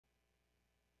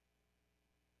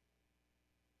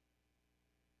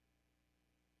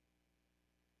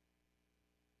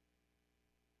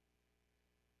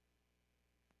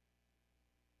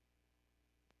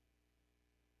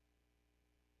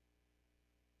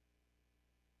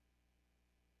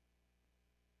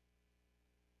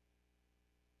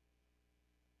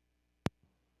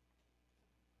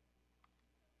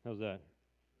How's that?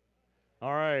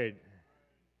 All right.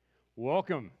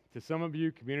 Welcome to Some of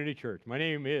You Community Church. My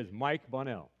name is Mike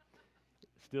Bonnell.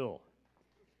 Still,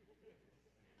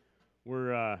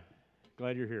 we're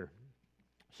glad you're here.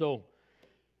 So,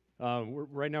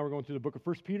 right now we're going through the book of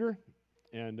First Peter,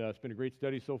 and it's been a great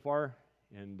study so far.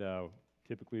 And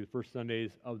typically, the first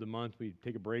Sundays of the month, we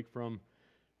take a break from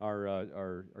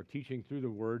our teaching through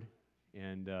the Word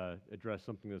and address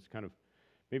something that's kind of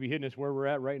maybe hitting us where we're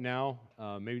at right now,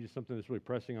 maybe just something that's really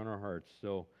pressing on our hearts.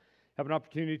 So, have an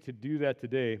opportunity to do that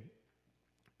today.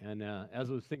 And as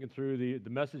I was thinking through the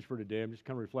message for today, I'm just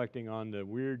kind of reflecting on the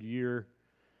weird year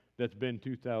that's been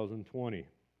 2020. It's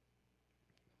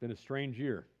been a strange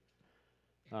year.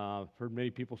 I've heard many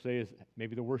people say it's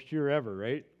maybe the worst year ever,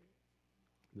 right?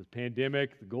 This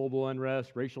pandemic, the global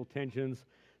unrest, racial tensions,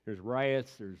 there's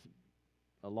riots, there's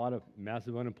a lot of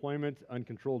massive unemployment,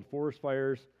 uncontrolled forest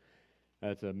fires.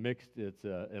 It's an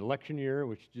election year,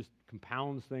 which just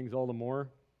compounds things all the more.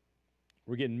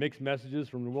 We're getting mixed messages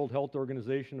from the World Health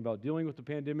Organization about dealing with the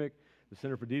pandemic. The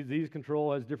Center for Disease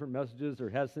Control has different messages,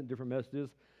 or has sent different messages.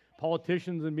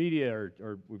 Politicians and media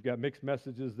we've got mixed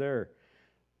messages there.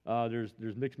 There's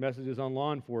mixed messages on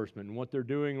law enforcement and what they're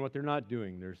doing and what they're not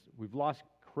doing. We've lost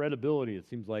credibility, it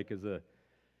seems like,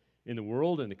 in the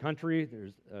world, in the country.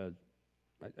 I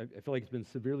feel like it's been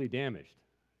severely damaged,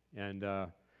 and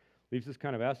leaves us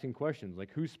kind of asking questions like,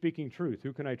 who's speaking truth?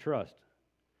 Who can I trust?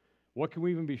 What can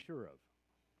we even be sure of?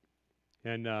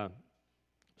 And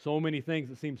so many things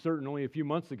that seemed certain only a few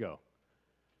months ago,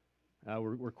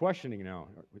 we're questioning now.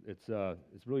 It's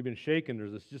really been shaken.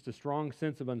 There's just a strong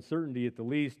sense of uncertainty at the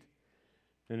least,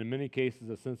 and in many cases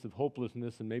a sense of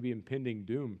hopelessness and maybe impending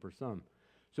doom for some.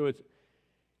 So it's,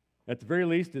 at the very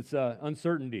least, it's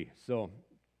uncertainty.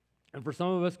 And for some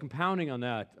of us, compounding on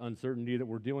that uncertainty, that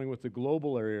we're dealing with the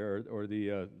global area or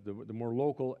the more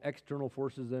local external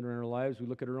forces that are in our lives. We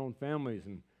look at our own families,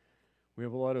 and we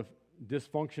have a lot of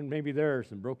dysfunction maybe there,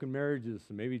 some broken marriages,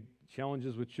 some maybe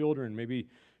challenges with children, maybe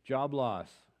job loss,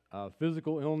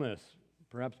 physical illness,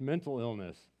 perhaps mental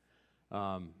illness,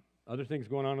 other things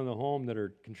going on in the home that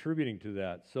are contributing to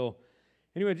that. So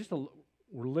anyway,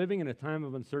 we're living in a time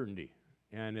of uncertainty,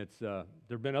 and there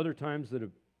have been other times that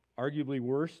have arguably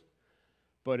worse,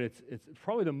 but it's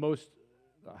probably the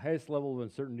highest level of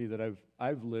uncertainty that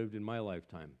I've lived in my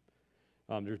lifetime.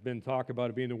 There's been talk about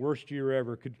it being the worst year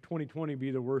ever. Could 2020 be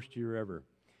the worst year ever?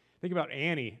 Think about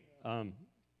Annie. When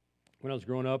I was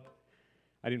growing up,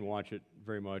 I didn't watch it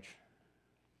very much.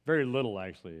 Very little,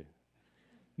 actually.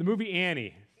 The movie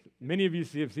Annie. Many of you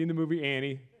have seen the movie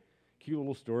Annie. Cute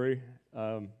little story.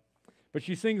 But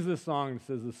she sings this song that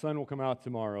says, "The sun will come out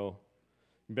tomorrow.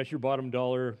 You bet your bottom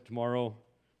dollar tomorrow,"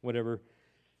 whatever.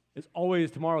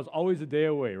 Tomorrow's always a day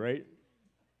away, right?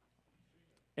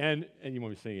 And you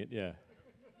want me to sing it, yeah.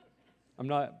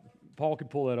 Paul could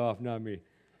pull that off, not me.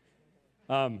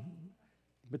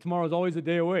 But tomorrow's always a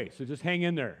day away, so just hang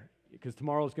in there, because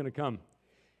tomorrow's going to come.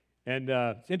 And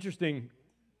it's interesting,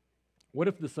 what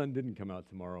if the sun didn't come out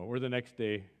tomorrow, or the next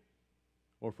day,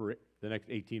 or for the next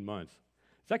 18 months?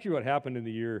 It's actually what happened in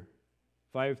the year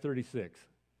 536.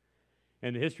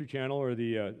 And the History Channel, or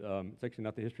it's actually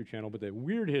not the History Channel, but the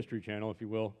Weird History Channel, if you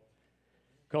will,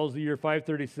 calls the year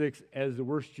 536 as the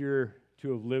worst year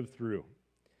to have lived through.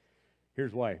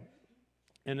 Here's why.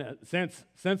 And since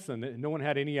then, no one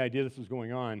had any idea this was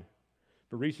going on,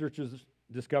 but researchers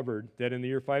discovered that in the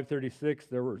year 536,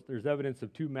 there's evidence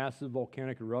of two massive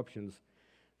volcanic eruptions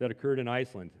that occurred in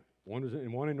Iceland.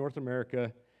 One in North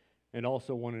America, and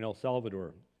also one in El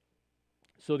Salvador.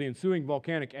 So the ensuing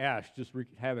volcanic ash just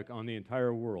wreaked havoc on the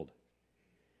entire world.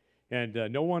 And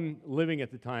no one living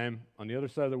at the time on the other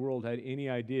side of the world had any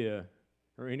idea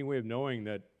or any way of knowing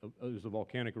that it was a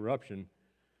volcanic eruption.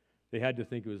 They had to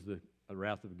think it was the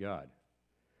wrath of God.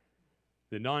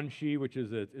 The Nanxi, which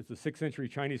is it's a 6th century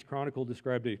Chinese chronicle,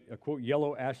 described a quote,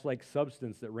 yellow ash-like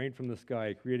substance that rained from the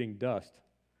sky, creating dust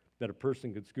that a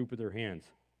person could scoop with their hands.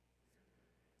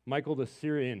 Michael the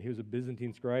Syrian, he was a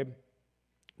Byzantine scribe,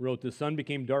 wrote, "The sun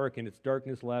became dark, and its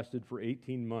darkness lasted for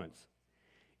 18 months.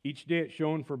 Each day it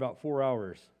shone for about 4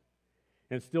 hours,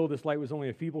 and still this light was only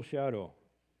a feeble shadow.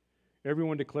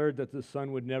 Everyone declared that the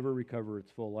sun would never recover its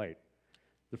full light.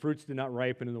 The fruits did not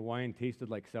ripen, and the wine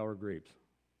tasted like sour grapes.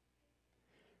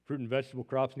 Fruit and vegetable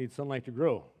crops need sunlight to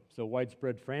grow, so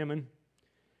widespread famine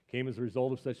came as a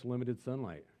result of such limited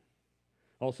sunlight.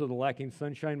 Also, the lacking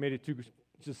sunshine made it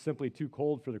just simply too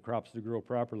cold for the crops to grow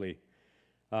properly.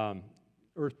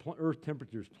 Earth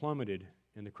temperatures plummeted,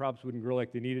 and the crops wouldn't grow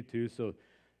like they needed to, so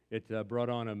it brought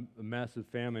on a massive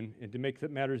famine. And to make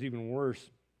matters even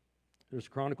worse, there's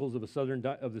chronicles of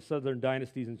the southern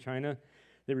dynasties in China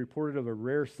they reported of a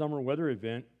rare summer weather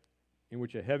event in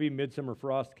which a heavy midsummer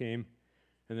frost came,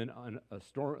 and then a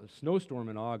snowstorm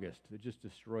in August that just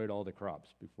destroyed all the crops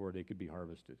before they could be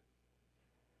harvested.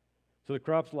 So the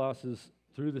crops losses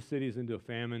threw the cities into a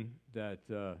famine that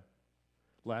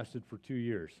lasted for 2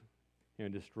 years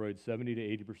and destroyed 70 to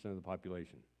 80% of the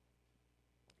population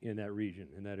in that region,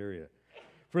 in that area.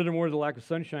 Furthermore, the lack of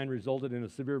sunshine resulted in a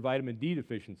severe vitamin D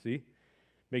deficiency,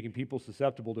 making people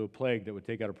susceptible to a plague that would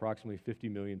take out approximately 50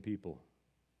 million people.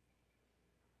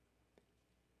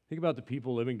 Think about the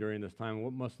people living during this time.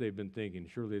 What must they have been thinking?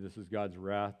 Surely this is God's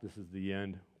wrath. This is the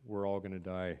end. We're all going to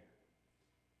die.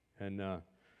 And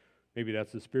maybe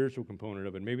that's the spiritual component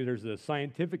of it. Maybe there's a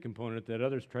scientific component that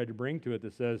others tried to bring to it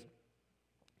that says,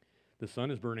 the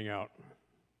sun is burning out.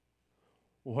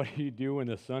 What do you do when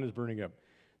the sun is burning up?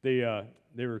 They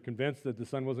were convinced that the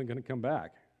sun wasn't going to come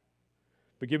back.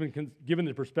 But given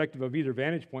the perspective of either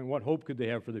vantage point, what hope could they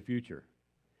have for the future?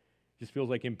 Just feels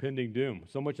like impending doom.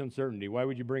 So much uncertainty. Why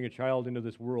would you bring a child into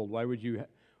this world? Why would you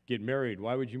get married?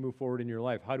 Why would you move forward in your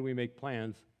life? How do we make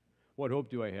plans? What hope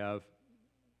do I have?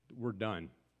 We're done,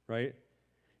 right?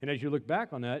 And as you look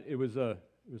back on that, it was a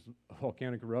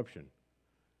volcanic eruption.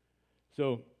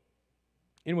 So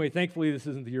anyway, thankfully this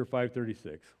isn't the year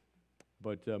 536.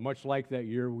 But much like that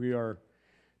year, we are,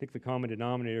 I think the common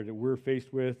denominator that we're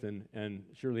faced with and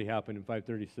surely happened in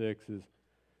 536 is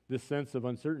this sense of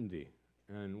uncertainty.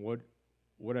 And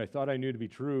what I thought I knew to be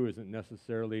true isn't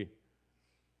necessarily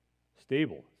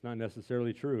stable. It's not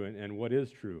necessarily true. And what is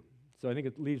true? So I think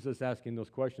it leaves us asking those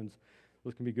questions.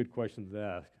 Those can be good questions to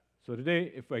ask. So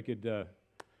today, if I could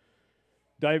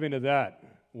dive into that,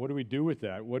 what do we do with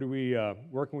that?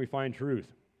 Where can we find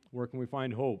truth? Where can we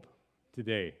find hope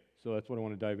today? So that's what I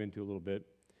want to dive into a little bit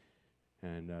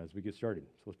and as we get started.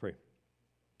 So let's pray.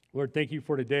 Lord, thank you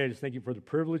for today. I just thank you for the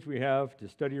privilege we have to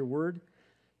study your word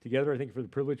together. I thank you for the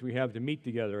privilege we have to meet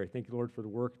together. I thank you, Lord, for the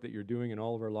work that you're doing in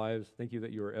all of our lives. Thank you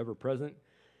that you are ever present.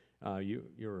 You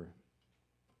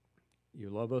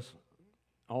love us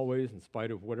always, in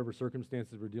spite of whatever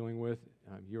circumstances we're dealing with.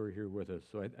 You are here with us.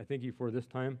 So I thank you for this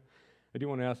time. I do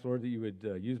want to ask, Lord, that you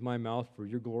would use my mouth for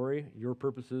your glory, your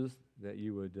purposes, that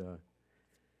you would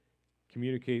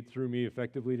communicate through me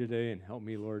effectively today and help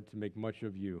me, Lord, to make much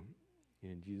of you.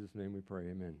 In Jesus' name we pray,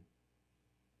 amen.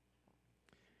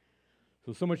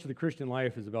 So much of the Christian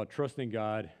life is about trusting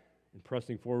God and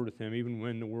pressing forward with him even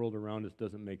when the world around us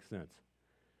doesn't make sense.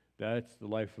 That's the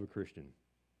life of a Christian.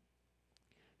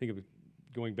 Think of it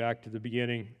going back to the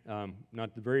beginning,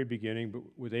 not the very beginning, but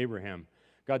with Abraham.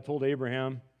 God told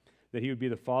Abraham that he would be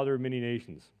the father of many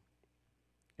nations,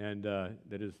 and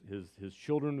that his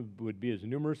children would be as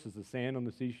numerous as the sand on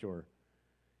the seashore.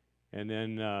 And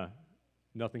then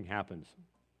nothing happens.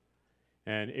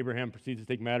 And Abraham proceeds to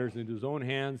take matters into his own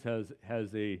hands,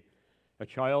 has a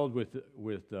child with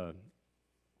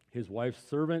his wife's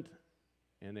servant,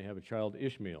 and they have a child,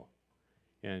 Ishmael.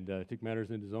 And took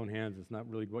matters into his own hands. It's not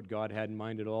really what God had in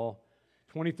mind at all.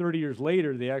 20, 30 years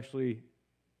later, they actually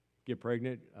get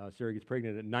pregnant. Sarah gets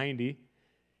pregnant at 90.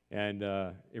 And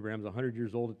Abraham's 100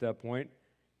 years old at that point,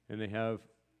 and they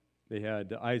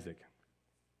had Isaac.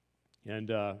 And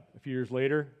a few years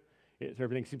later,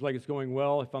 everything seems like it's going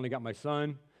well. I finally got my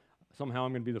son. Somehow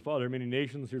I'm going to be the father of many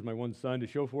nations. Here's my one son to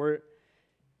show for it.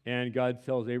 And God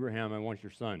tells Abraham, I want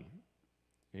your son.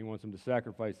 And he wants him to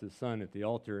sacrifice his son at the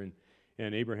altar.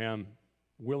 And Abraham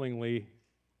willingly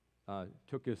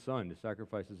took his son to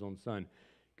sacrifice his own son.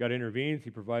 God intervenes. He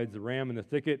provides the ram in the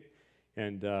thicket,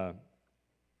 and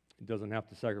doesn't have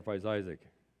to sacrifice Isaac.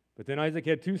 But then Isaac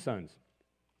had two sons,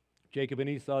 Jacob and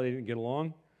Esau. They didn't get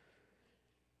along,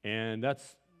 and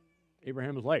that's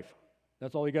Abraham's life.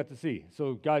 That's all he got to see.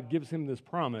 So God gives him this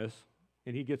promise,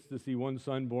 and he gets to see one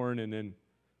son born and then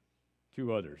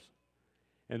two others.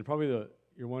 And probably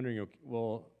you're wondering, okay,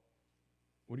 well,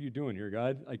 what are you doing here,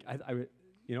 God? Like,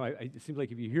 it seems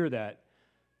like if you hear that,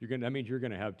 that means you're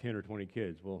going to have 10 or 20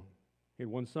 kids. Well, he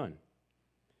had one son,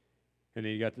 and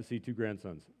then you got to see two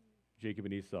grandsons, Jacob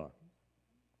and Esau.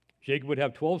 Jacob would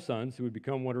have 12 sons who would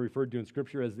become what are referred to in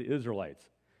Scripture as the Israelites.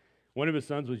 One of his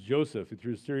sons was Joseph, who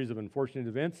through a series of unfortunate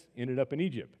events ended up in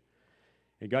Egypt.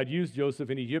 And God used Joseph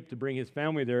in Egypt to bring his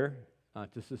family there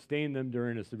to sustain them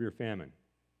during a severe famine.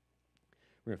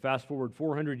 We're going to fast forward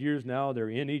 400 years now. They're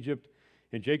in Egypt,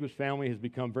 and Jacob's family has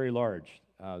become very large.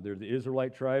 They're the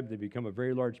Israelite tribe. They become a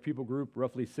very large people group,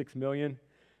 roughly 6 million,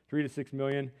 3 to 6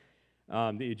 million.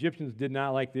 The Egyptians did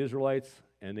not like the Israelites,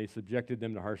 and they subjected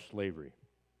them to harsh slavery.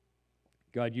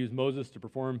 God used Moses to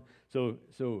perform, so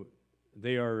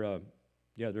they are,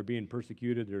 they're being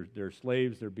persecuted. They're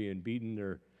slaves. They're being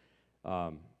beaten.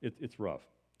 It's rough.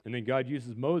 And then God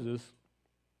uses Moses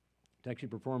to actually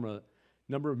perform a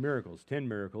number of miracles, 10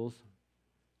 miracles,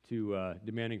 to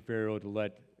demanding Pharaoh to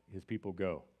let his people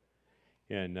go.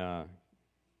 And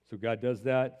so God does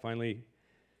that. Finally,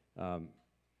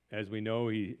 as we know,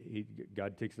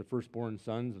 God takes the firstborn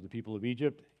sons of the people of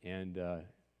Egypt, and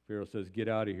Pharaoh says, "Get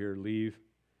out of here, leave."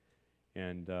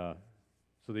 And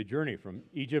so they journey from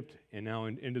Egypt and now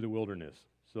into the wilderness.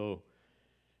 So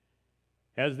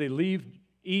as they leave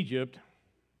Egypt,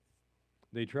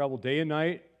 they travel day and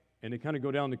night, and they kind of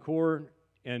go down the core,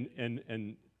 and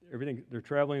everything. They're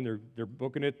traveling, they're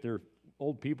booking it. Their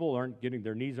old people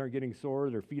their knees aren't getting sore,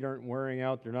 their feet aren't wearing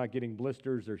out, they're not getting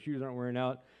blisters, their shoes aren't wearing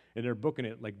out, and they're booking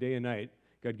it like day and night.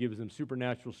 God gives them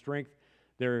supernatural strength.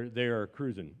 They are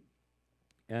cruising,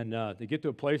 and they get to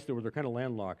a place where they're kind of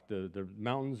landlocked. The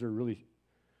mountains are really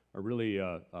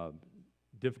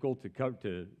difficult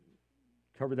to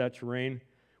cover that terrain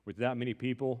with that many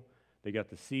people. They got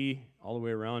the sea all the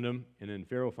way around them, and then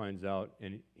Pharaoh finds out,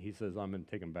 and he says, "I'm going to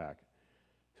take them back."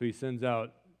 So he sends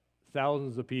out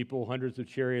thousands of people, hundreds of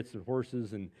chariots and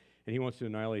horses, and he wants to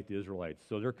annihilate the Israelites.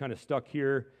 So they're kind of stuck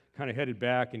here, kind of headed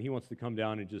back, and he wants to come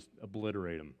down and just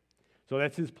obliterate them. So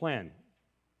that's his plan.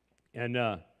 And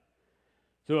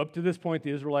so up to this point,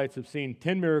 the Israelites have seen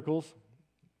 10 miracles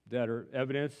that are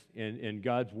evidence in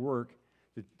God's work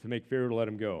to make Pharaoh to let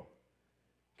them go.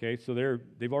 Okay, so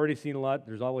they've already seen a lot.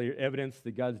 There's already evidence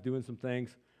that God's doing some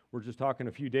things. We're just talking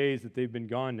a few days that they've been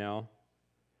gone now.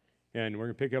 And we're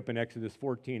going to pick up in Exodus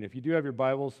 14. If you do have your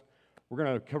Bibles, we're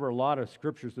going to cover a lot of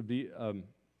scriptures, a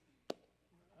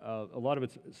lot of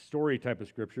it's story type of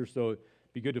scripture, so it'd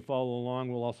be good to follow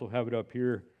along. We'll also have it up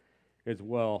here as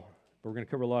well. But we're going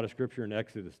to cover a lot of scripture in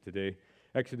Exodus today.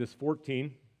 Exodus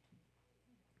 14.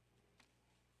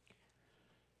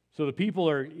 So the people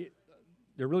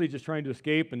they're really just trying to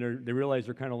escape, and they realize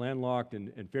they're kind of landlocked,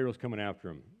 and Pharaoh's coming after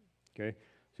them. Okay,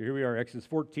 so here we are, Exodus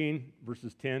 14,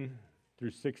 verses 10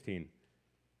 through 16.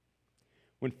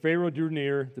 When Pharaoh drew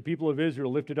near, the people of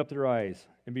Israel lifted up their eyes,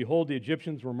 and behold, the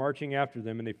Egyptians were marching after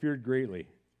them, and they feared greatly.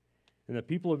 And the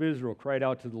people of Israel cried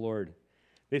out to the Lord.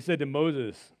 They said to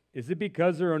Moses, "Is it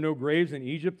because there are no graves in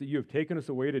Egypt that you have taken us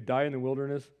away to die in the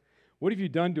wilderness? What have you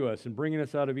done to us in bringing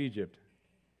us out of Egypt?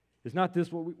 Is not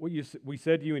this what we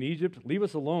said to you in Egypt? Leave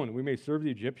us alone, and we may serve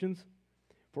the Egyptians?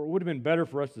 For it would have been better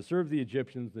for us to serve the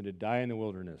Egyptians than to die in the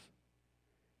wilderness."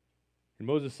 And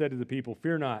Moses said to the people,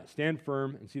 "Fear not, stand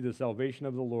firm and see the salvation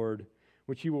of the Lord,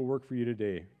 which he will work for you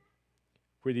today.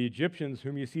 For the Egyptians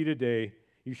whom you see today,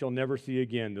 you shall never see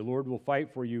again. The Lord will fight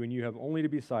for you, and you have only to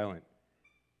be silent."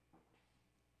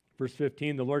 Verse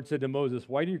 15, the Lord said to Moses,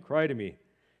 "Why do you cry to me?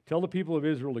 Tell the people of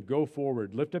Israel to go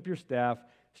forward. Lift up your staff,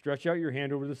 stretch out your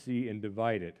hand over the sea, and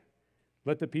divide it.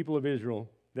 Let the people of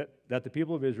Israel, that the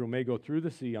people of Israel may go through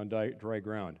the sea on dry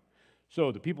ground."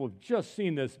 So the people have just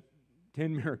seen this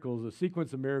 10 miracles, a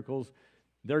sequence of miracles.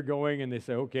 They're going and they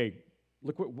say, "Okay,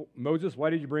 look Moses, why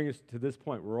did you bring us to this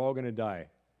point? We're all going to die."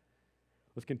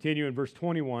 Let's continue in verse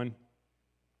 21.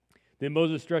 Then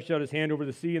Moses stretched out his hand over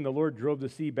the sea, and the Lord drove the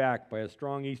sea back by a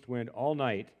strong east wind all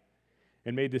night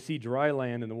and made the sea dry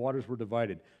land, and the waters were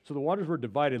divided. So the waters were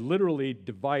divided, literally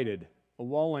divided, a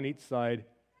wall on each side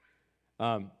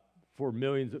for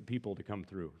millions of people to come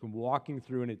through, walking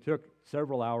through, and it took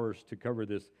several hours to cover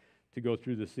this, to go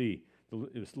through the sea.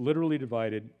 It was literally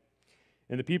divided.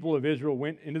 And the people of Israel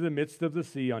went into the midst of the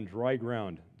sea on dry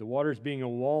ground, the waters being a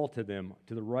wall to them,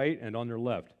 to the right and on their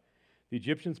left. The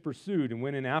Egyptians pursued and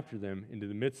went in after them into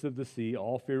the midst of the sea,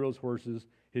 all Pharaoh's horses,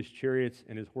 his chariots,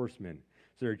 and his horsemen.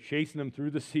 So they're chasing them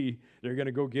through the sea. They're going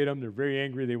to go get them. They're very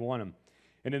angry. They want them.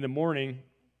 And in the morning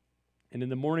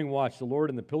watch, the Lord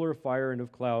in the pillar of fire and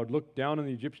of cloud looked down on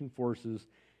the Egyptian forces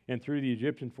and threw the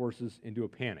Egyptian forces into a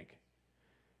panic,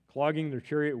 clogging their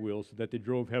chariot wheels so that they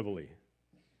drove heavily.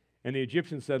 And the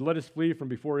Egyptians said, "Let us flee from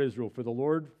before Israel, for the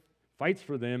Lord fights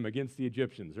for them against the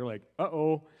Egyptians." They're like,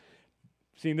 uh-oh,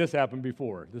 seen this happen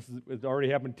before. It's already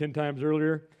happened 10 times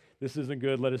earlier. This isn't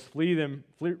good. Let us flee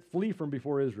from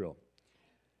before Israel.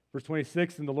 Verse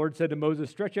 26, and the Lord said to Moses,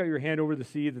 "Stretch out your hand over the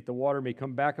sea, that the water may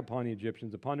come back upon the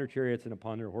Egyptians, upon their chariots, and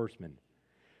upon their horsemen."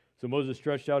 So Moses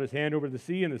stretched out his hand over the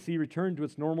sea, and the sea returned to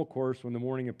its normal course when the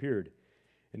morning appeared.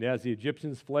 And as the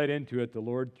Egyptians fled into it, the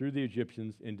Lord threw the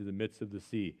Egyptians into the midst of the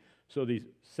sea. So he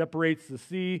separates the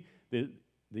sea. The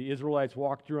Israelites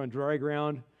walk through on dry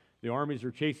ground. The armies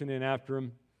are chasing in after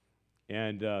them,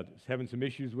 and having some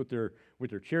issues with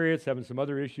their chariots, having some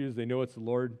other issues. They know it's the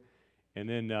Lord. And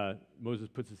then Moses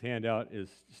puts his hand out, his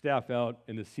staff out,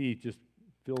 and the sea just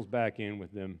fills back in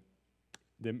with them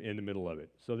in the middle of it.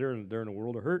 So they're in a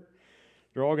world of hurt.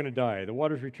 They're all going to die. The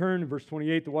waters returned, verse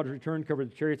 28, the waters returned, covered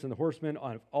the chariots and the horsemen.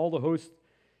 All the hosts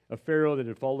of Pharaoh that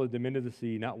had followed them into the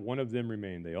sea, not one of them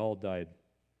remained. They all died.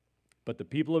 But the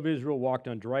people of Israel walked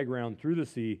on dry ground through the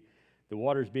sea, the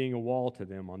waters being a wall to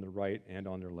them on their right and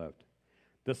on their left.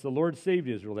 Thus the Lord saved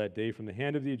Israel that day from the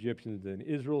hand of the Egyptians, and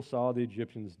Israel saw the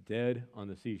Egyptians dead on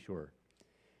the seashore.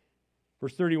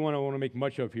 Verse 31, I want to make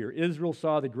much of here. Israel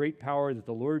saw the great power that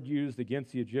the Lord used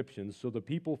against the Egyptians, so the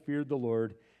people feared the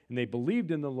Lord, and they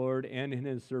believed in the Lord and in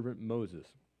his servant Moses.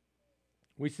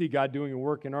 We see God doing a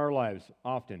work in our lives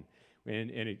often,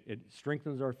 and it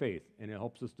strengthens our faith, and it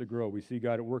helps us to grow. We see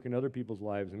God at work in other people's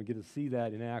lives, and we get to see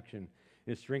that in action.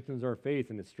 It strengthens our faith,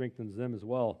 and it strengthens them as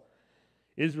well.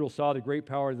 Israel saw the great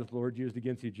power that the Lord used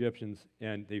against the Egyptians,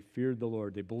 and they feared the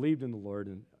Lord. They believed in the Lord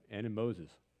and in Moses.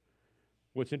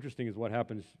 What's interesting is what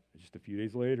happens just a few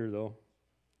days later, though.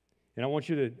 And I want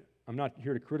you to, I'm not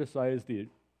here to criticize the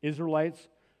Israelites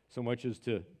so much as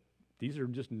to, these are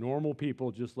just normal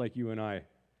people just like you and I.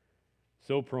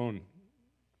 So prone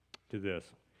to this.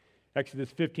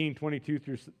 Exodus 15, 22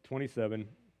 through 27.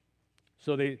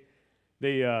 So they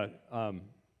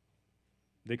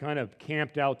kind of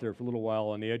camped out there for a little while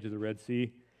on the edge of the Red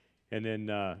Sea, and then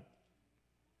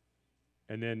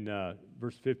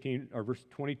verse 15 or verse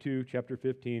 22, chapter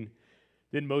 15.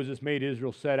 Then Moses made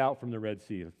Israel set out from the Red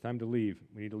Sea. It's time to leave.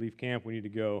 We need to leave camp. We need to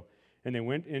go. And they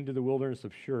went into the wilderness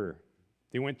of Shur.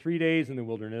 They went 3 days in the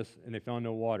wilderness, and they found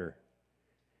no water.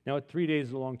 Now, 3 days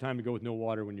is a long time to go with no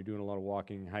water when you're doing a lot of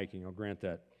walking and hiking. I'll grant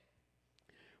that.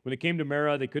 When they came to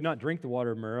Marah, they could not drink the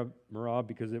water of Marah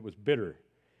because it was bitter.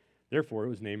 Therefore, it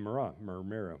was named Marah,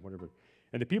 whatever.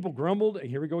 And the people grumbled, and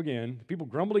here we go again. The people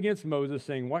grumbled against Moses,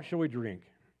 saying, "What shall we drink?"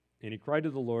 And he cried to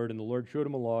the Lord, and the Lord showed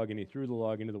him a log, and he threw the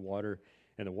log into the water,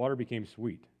 and the water became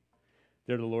sweet.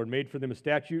 There the Lord made for them a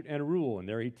statute and a rule, and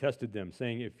there he tested them,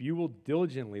 saying, "If you will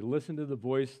diligently listen to the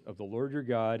voice of the Lord your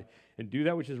God, and do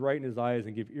that which is right in his eyes,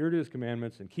 and give ear to his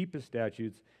commandments, and keep his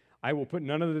statutes, I will put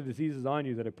none of the diseases on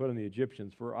you that I put on the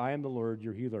Egyptians, for I am the Lord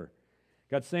your healer."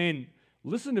 God's saying,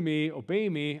 listen to me, obey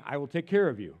me, I will take care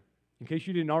of you. In case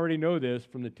you didn't already know this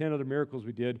from the 10 other miracles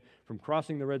we did from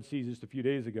crossing the Red Sea just a few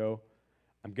days ago,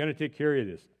 I'm going to take care of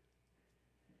this.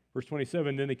 Verse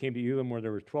 27, then they came to Elim where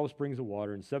there were 12 springs of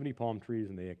water and 70 palm trees,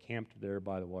 and they camped there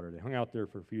by the water. They hung out there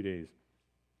for a few days.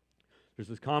 There's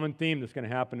this common theme that's going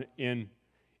to happen in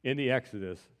the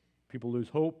Exodus. People lose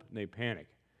hope and they panic.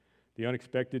 The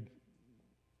unexpected,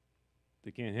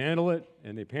 they can't handle it,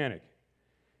 and they panic.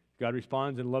 God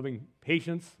responds in loving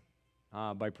patience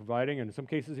by providing, and in some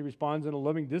cases he responds in a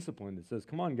loving discipline that says,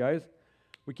 come on, guys,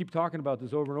 we keep talking about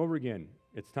this over and over again.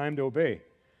 It's time to obey.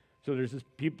 So there's this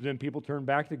then people turn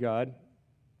back to God.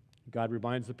 God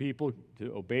reminds the people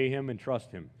to obey him and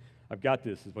trust him. I've got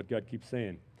this, is what God keeps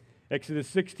saying. Exodus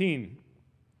 16,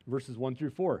 verses 1 through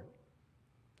 4.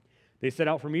 They set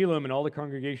out from Elim, and all the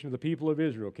congregation of the people of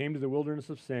Israel came to the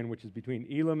wilderness of Sin, which is between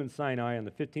Elim and Sinai, on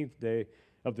the 15th day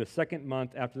of the second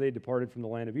month after they departed from the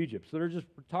land of Egypt. So we're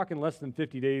talking less than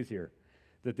 50 days here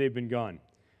that they've been gone.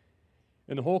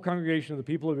 And the whole congregation of the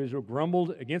people of Israel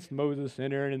grumbled against Moses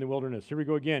and Aaron in the wilderness. Here we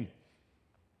go again.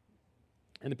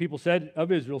 And the people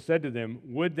of Israel said to them,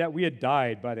 "Would that we had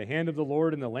died by the hand of the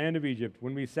Lord in the land of Egypt,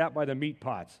 when we sat by the meat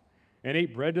pots and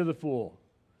ate bread to the full."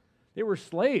 They were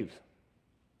slaves.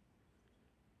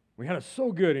 We had it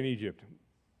so good in Egypt.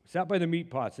 We sat by the meat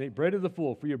pots and ate bread to the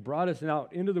full, for you brought us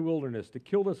out into the wilderness to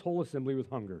kill this whole assembly with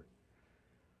hunger.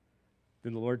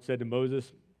 Then the Lord said to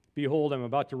Moses, "Behold, I am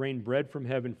about to rain bread from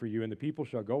heaven for you, and the people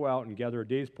shall go out and gather a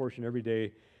day's portion every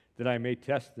day, that I may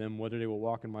test them whether they will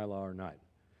walk in my law or not."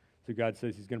 So God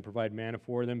says he's going to provide manna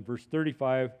for them. Verse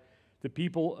 35, the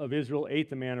people of Israel ate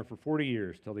the manna for 40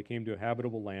 years till they came to a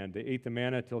habitable land. They ate the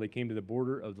manna till they came to the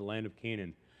border of the land of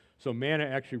Canaan. So manna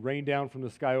actually rained down from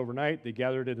the sky overnight. They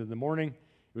gathered it in the morning.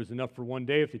 It was enough for one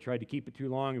day. If they tried to keep it too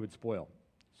long, it would spoil.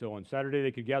 So on Saturday,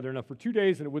 they could gather enough for 2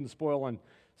 days, and it wouldn't spoil on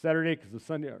Saturday, because the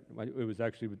Sunday, it would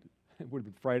have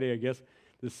been Friday, I guess.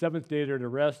 The seventh day, they're to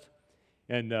rest,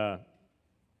 and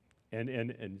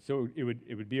so it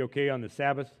would be okay on the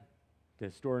Sabbath to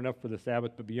store enough for the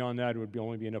Sabbath, but beyond that, it would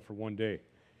only be enough for one day.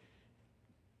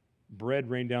 Bread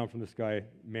rained down from the sky,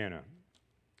 manna.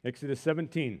 Exodus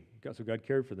 17, so God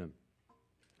cared for them.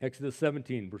 Exodus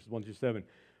 17, verses 1 through 7.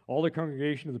 All the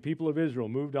congregation of the people of Israel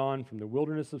moved on from the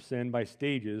wilderness of Sin by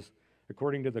stages,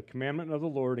 according to the commandment of the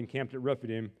Lord, and camped at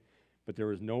Rephidim, but there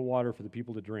was no water for the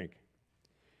people to drink.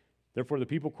 Therefore the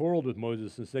people quarreled with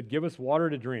Moses and said, "Give us water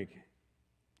to drink."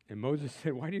 And Moses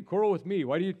said, "Why do you quarrel with me?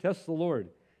 Why do you test the Lord?"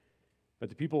 But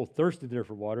the people thirsted there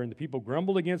for water, and the people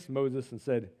grumbled against Moses and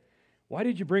said, "Why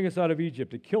did you bring us out of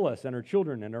Egypt to kill us and our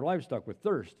children and our livestock with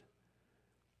thirst?"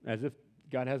 As if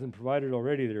God hasn't provided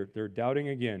already, they're doubting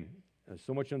again. There's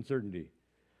so much uncertainty.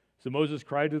 So Moses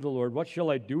cried to the Lord, "What shall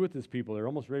I do with this people? They're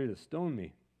almost ready to stone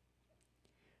me."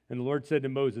 And the Lord said to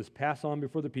Moses, "Pass on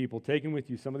before the people, taking with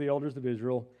you some of the elders of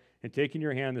Israel, and take in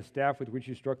your hand the staff with which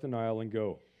you struck the Nile, and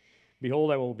go.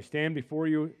 Behold, I will stand before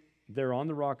you there on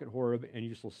the rock at Horeb, and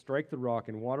you shall strike the rock,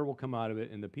 and water will come out of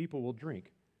it, and the people will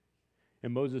drink."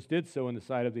 And Moses did so in the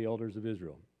sight of the elders of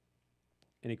Israel.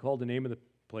 And he called the name of the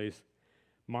place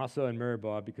Massah and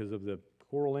Meribah, because of the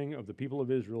quarreling of the people of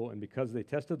Israel, and because they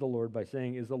tested the Lord by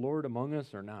saying, "Is the Lord among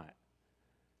us or not?"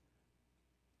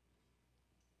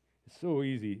 It's so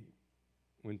easy.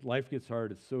 When life gets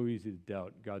hard, it's so easy to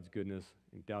doubt God's goodness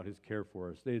and doubt his care for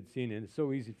us. They had seen it, and it's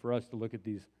so easy for us to look at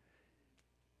these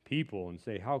people and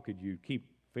say, how could you keep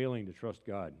failing to trust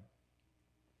God?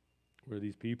 Where are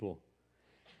these people?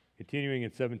 Continuing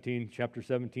in chapter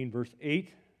 17, verse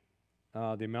 8,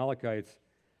 the Amalekites,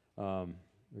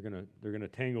 they're gonna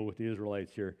tangle with the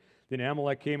Israelites here. Then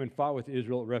Amalek came and fought with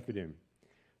Israel at Rephidim.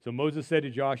 So Moses said to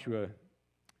Joshua,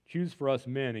 "Choose for us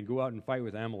men and go out and fight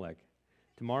with Amalek.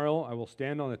 Tomorrow I will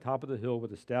stand on the top of the hill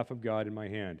with the staff of God in my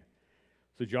hand."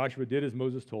 So Joshua did as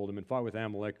Moses told him and fought with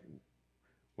Amalek,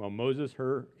 while Moses,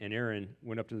 Hur, and Aaron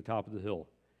went up to the top of the hill.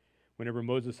 Whenever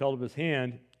Moses held up his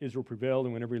hand, Israel prevailed,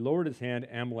 and whenever he lowered his hand,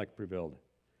 Amalek prevailed.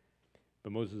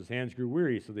 But Moses' hands grew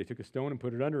weary, so they took a stone and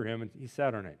put it under him, and he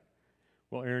sat on it.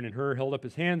 While Aaron and Hur held up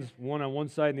his hands, one on one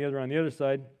side and the other on the other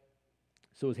side,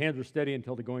 so his hands were steady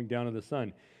until the going down of the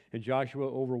sun. And Joshua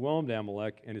overwhelmed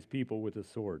Amalek and his people with his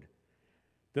sword.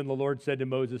 Then the Lord said to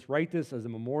Moses, "Write this as a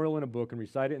memorial in a book and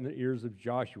recite it in the ears of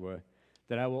Joshua,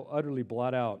 that I will utterly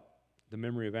blot out the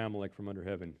memory of Amalek from under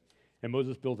heaven." And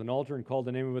Moses built an altar and called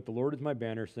the name of it, "The Lord is my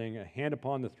banner," saying, "A hand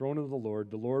upon the throne of the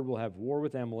Lord will have war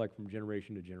with Amalek from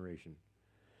generation to generation."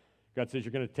 God says,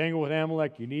 you're going to tangle with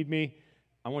Amalek, you need me.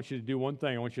 I want you to do one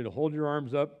thing. I want you to hold your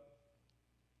arms up,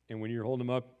 and when you're holding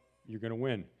them up, you're going to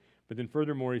win. But then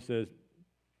furthermore, he says,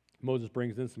 Moses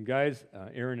brings in some guys,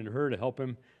 Aaron and Hur, to help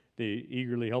him. They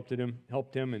eagerly helped him,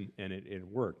 and it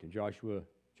worked. And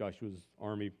Joshua's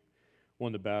army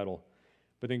won the battle.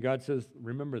 But then God says,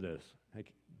 remember this.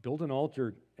 Like, build an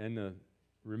altar and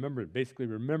remember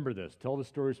this. Tell the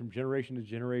stories from generation to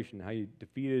generation, how you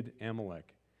defeated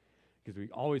Amalek. Because we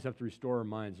always have to restore our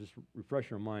minds, just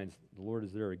refresh our minds. The Lord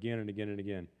is there again and again and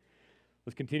again.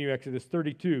 Let's continue Exodus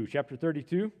 32, chapter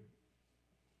 32.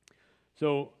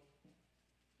 So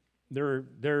they're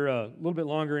a little bit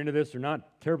longer into this. They're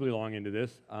not terribly long into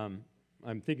this. I'm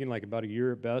thinking like about a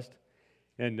year at best.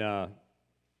 And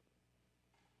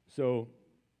so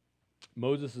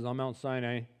Moses is on Mount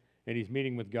Sinai, and he's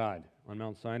meeting with God on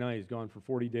Mount Sinai. He's gone for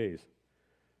 40 days.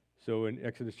 So in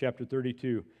Exodus chapter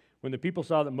 32, when the people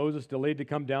saw that Moses delayed to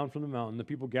come down from the mountain, the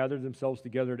people gathered themselves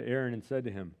together to Aaron and said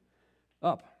to him,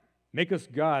 "Up, make us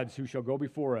gods who shall go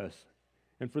before us.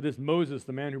 And for this Moses,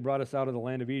 the man who brought us out of the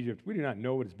land of Egypt, we do not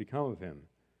know what has become of him."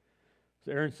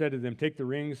 So Aaron said to them, "Take the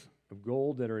rings of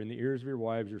gold that are in the ears of your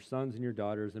wives, your sons, and your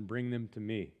daughters, and bring them to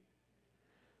me."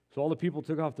 So all the people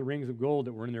took off the rings of gold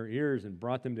that were in their ears and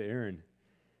brought them to Aaron.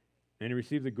 And he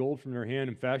received the gold from their hand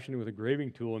and fashioned it with a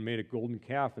graving tool and made a golden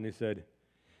calf. And they said,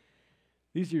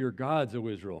 "These are your gods, O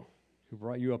Israel, who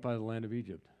brought you up out of the land of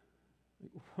Egypt."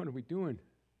 What are we doing?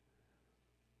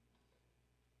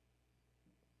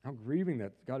 How grieving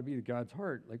that's got to be to God's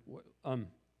heart. Like, what?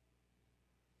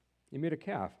 He made a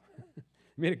calf.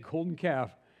 He made a golden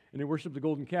calf, and they worshiped the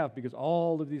golden calf because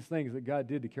all of these things that God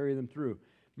did to carry them through,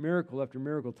 miracle after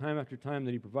miracle, time after time,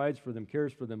 that he provides for them,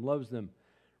 cares for them, loves them,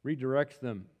 redirects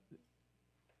them.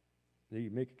 They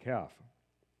make a calf,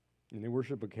 and they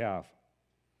worship a calf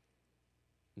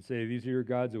and say, "These are your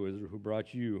gods, O Israel, who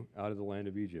brought you out of the land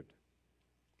of Egypt."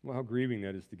 Well, how grieving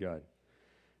that is to God.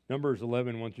 Numbers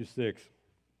 11, 1 through 6.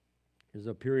 There's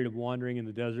a period of wandering in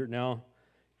the desert now,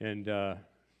 and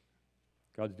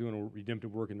God's doing a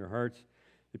redemptive work in their hearts.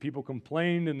 The people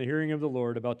complained in the hearing of the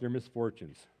Lord about their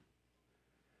misfortunes.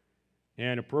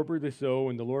 And appropriately so,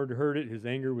 when the Lord heard it, his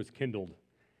anger was kindled.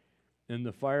 And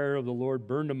the fire of the Lord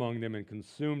burned among them and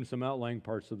consumed some outlying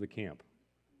parts of the camp.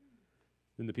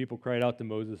 Then the people cried out to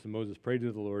Moses, and Moses prayed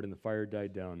to the Lord, and the fire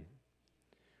died down.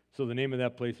 So the name of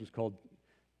that place was called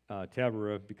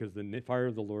Taberah, because the fire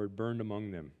of the Lord burned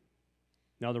among them.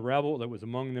 Now the rabble that was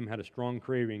among them had a strong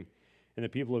craving, and the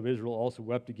people of Israel also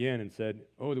wept again and said,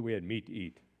 "Oh, that we had meat to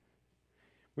eat.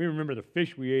 We remember the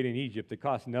fish we ate in Egypt that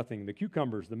cost nothing, the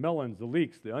cucumbers, the melons, the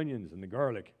leeks, the onions, and the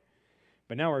garlic.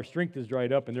 But now our strength is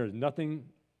dried up, and there is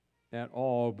nothing at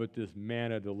all but this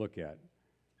manna to look at."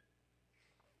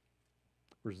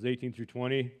 Verses 18 through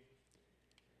 20.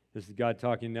 This is God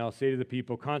talking now. "Say to the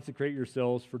people, consecrate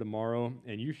yourselves for tomorrow,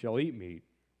 and you shall eat meat.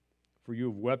 For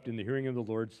you have wept in the hearing of the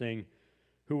Lord, saying,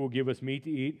 who will give us meat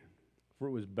to eat? for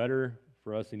it was better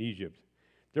for us in Egypt.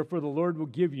 Therefore the Lord will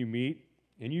give you meat,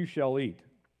 and you shall eat.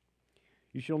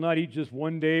 You shall not eat just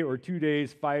 1 day or 2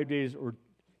 days, 5 days, or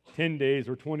 10 days,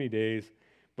 or 20 days,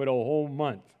 but a whole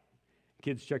month.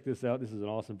 Kids, check this out. This is an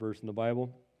awesome verse in the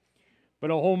Bible. But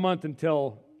a whole month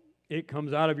until it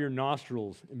comes out of your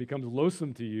nostrils and becomes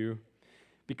loathsome to you,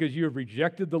 because you have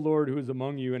rejected the Lord who is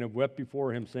among you and have wept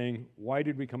before him, saying, why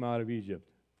did we come out of Egypt?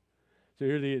 So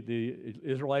here the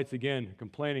Israelites again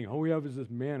complaining, all we have is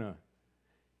this manna.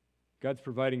 God's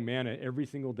providing manna every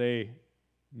single day.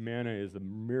 Manna is a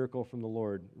miracle from the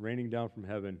Lord, raining down from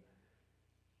heaven,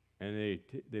 and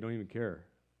they don't even care.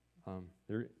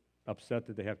 They're upset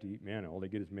that they have to eat manna. All they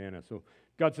get is manna. So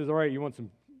God says, all right, you want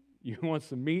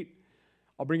some meat?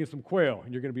 I'll bring you some quail,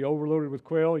 and you're going to be overloaded with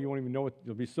quail. You won't even know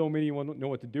there'll be so many you won't know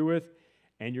what to do with,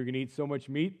 and you're going to eat so much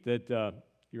meat that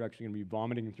you're actually going to be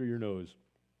vomiting through your nose.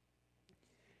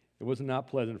 It was not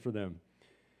pleasant for them.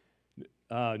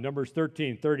 Numbers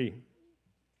 13:30.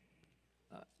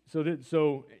 So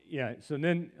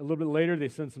then a little bit later, they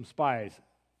send some spies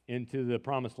into the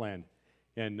promised land,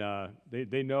 and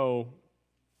they know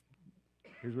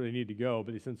here's where they need to go,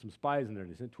 but they sent some spies in there.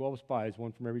 They sent 12 spies,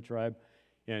 one from every tribe,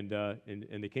 and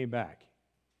they came back.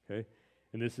 Okay,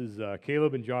 and this is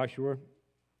Caleb and Joshua.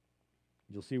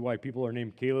 You'll see why people are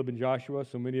named Caleb and Joshua.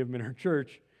 So many of them in our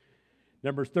church.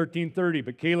 Numbers 13:30.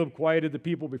 But Caleb quieted the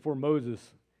people before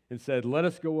Moses and said, "Let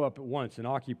us go up at once and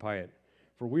occupy it,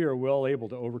 for we are well able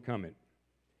to overcome it."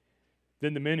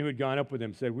 Then the men who had gone up with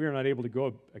him said, "We are not able to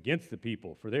go against the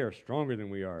people, for they are stronger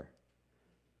than we are,"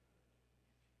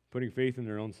 putting faith in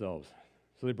their own selves.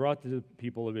 So they brought to the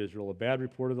people of Israel a bad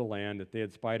report of the land that they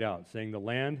had spied out, saying, "The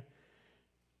land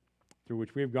through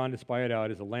which we have gone to spy it out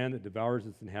is a land that devours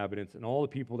its inhabitants, and all the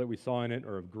people that we saw in it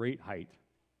are of great height.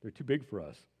 They're too big for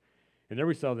us. And there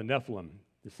we saw the Nephilim,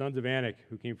 the sons of Anak,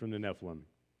 who came from the Nephilim.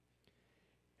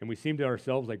 And we seemed to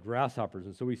ourselves like grasshoppers,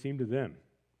 and so we seemed to them."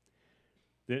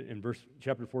 Then in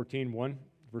chapter 14,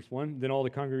 verse 1, then all the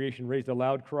congregation raised a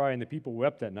loud cry, and the people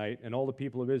wept that night, and all the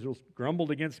people of Israel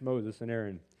grumbled against Moses and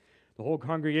Aaron. The whole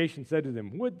congregation said to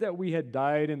them, "Would that we had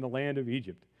died in the land of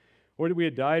Egypt, or that we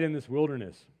had died in this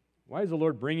wilderness. Why is the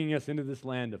Lord bringing us into this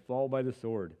land to fall by the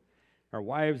sword? Our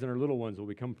wives and our little ones will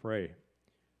become prey.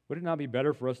 Would it not be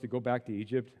better for us to go back to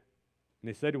Egypt?" And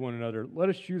they said to one another, "Let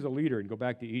us choose a leader and go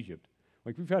back to Egypt."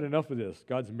 Like, we've had enough of this.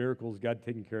 God's miracles, God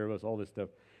taking care of us, all this stuff.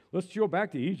 Let's go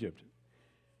back to Egypt.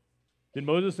 Then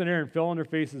Moses and Aaron fell on their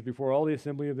faces before all the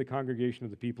assembly of the congregation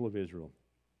of the people of Israel.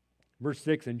 Verse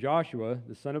 6, and Joshua,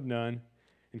 the son of Nun,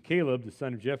 and Caleb, the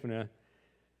son of Jephunneh,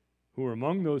 who were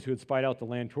among those who had spied out the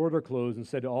land, tore their clothes and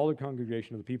said to all the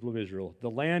congregation of the people of Israel, "The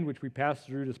land which we passed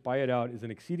through to spy it out is an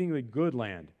exceedingly good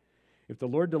land. If the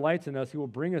Lord delights in us, he will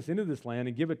bring us into this land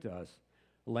and give it to us,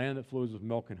 a land that flows with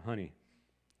milk and honey.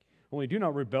 Only do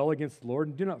not rebel against the Lord,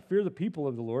 and do not fear the people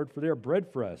of the Lord, for they are bread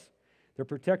for us. Their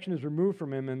protection is removed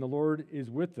from him, and the Lord is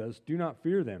with us. Do not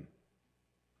fear them."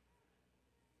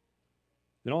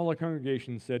 Then all the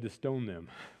congregation said to stone them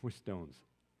with stones.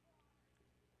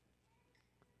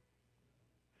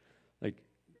 Like,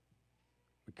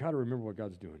 we got to remember what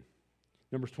God's doing.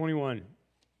 Numbers 21,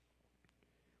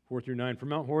 4-9. From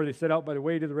Mount Hor they set out by the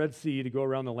way to the Red Sea to go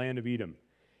around the land of Edom.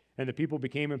 And the people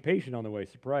became impatient on the way,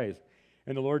 surprised.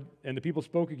 And the people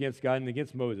spoke against God and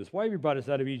against Moses. "Why have you brought us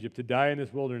out of Egypt to die in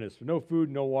this wilderness, with no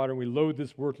food, no water, and we loathe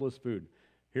this worthless food?"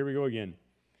 Here we go again.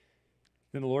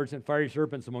 Then the Lord sent fiery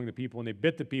serpents among the people, and they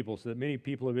bit the people, so that many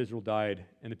people of Israel died.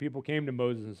 And the people came to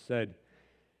Moses and said,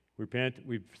 "Repent,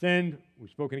 we've sinned,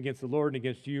 we've spoken against the Lord and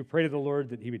against you. Pray to the Lord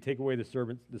that he would take away the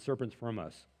serpents from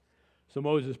us." So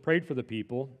Moses prayed for the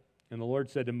people, and the Lord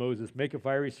said to Moses, "Make a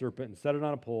fiery serpent and set it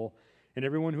on a pole, and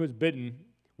everyone who is bitten,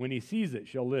 when he sees it,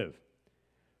 shall live."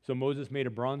 So Moses made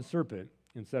a bronze serpent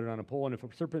and set it on a pole, and if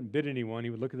a serpent bit anyone, he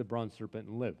would look at the bronze serpent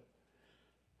and live.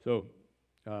 So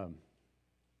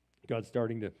God's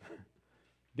starting to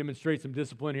demonstrate some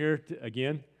discipline here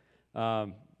again.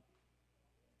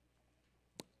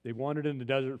 They wandered in the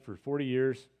desert for 40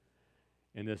 years,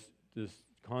 and this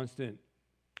constant,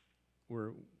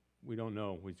 we don't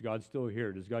know. Is God still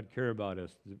here? Does God care about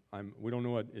us? We don't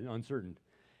know. It's uncertain.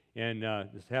 And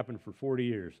this happened for 40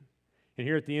 years. And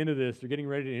here at the end of this, they're getting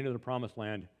ready to enter the promised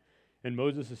land. And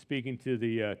Moses is speaking to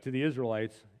the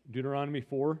Israelites. Deuteronomy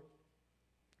 4.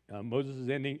 Moses is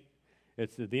ending.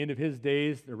 It's at the end of his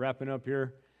days. They're wrapping up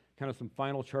here, kind of some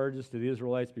final charges to the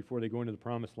Israelites before they go into the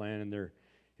promised land.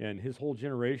 And his whole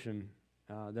generation,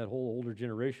 that whole older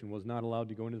generation, was not allowed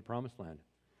to go into the promised land,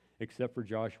 except for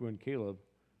Joshua and Caleb,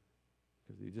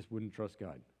 because they just wouldn't trust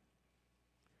God.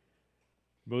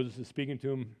 Moses is speaking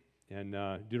to him in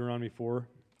Deuteronomy 4.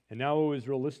 And now, O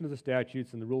Israel, listen to the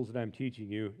statutes and the rules that I am teaching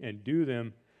you, and do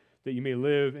them, that you may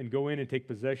live and go in and take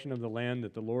possession of the land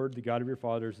that the Lord, the God of your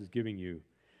fathers, is giving you.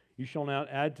 You shall not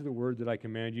add to the word that I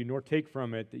command you, nor take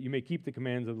from it, that you may keep the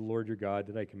commands of the Lord your God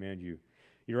that I command you.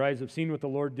 Your eyes have seen what the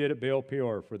Lord did at Baal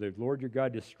Peor, for the Lord your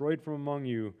God destroyed from among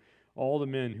you all the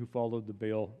men who followed the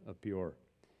Baal of Peor.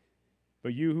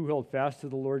 But you who held fast to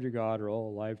the Lord your God are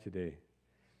all alive today.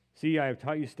 See, I have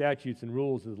taught you statutes and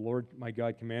rules as the Lord my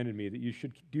God commanded me, that you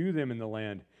should do them in the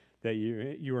land that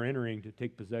you are entering to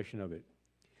take possession of it.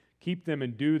 Keep them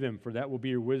and do them, for that will be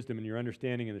your wisdom and your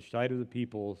understanding in the sight of the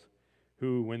peoples,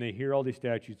 who, when they hear all these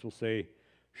statutes, will say,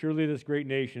 surely this great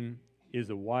nation is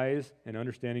a wise and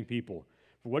understanding people.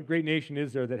 For what great nation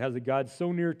is there that has a God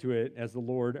so near to it as the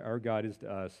Lord our God is to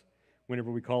us,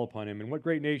 whenever we call upon him? And what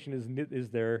great nation is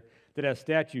there that has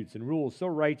statutes and rules so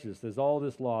righteous as all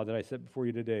this law that I set before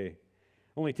you today?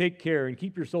 Only take care and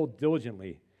keep your soul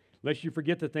diligently, lest you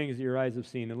forget the things that your eyes have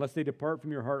seen, unless they depart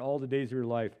from your heart all the days of your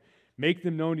life. Make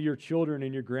them known to your children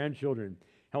and your grandchildren,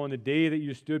 how on the day that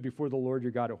you stood before the Lord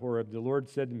your God at Horeb, the Lord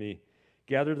said to me,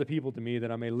 gather the people to me,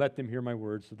 that I may let them hear my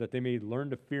words, so that they may learn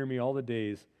to fear me all the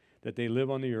days that they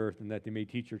live on the earth, and that they may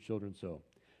teach their children so.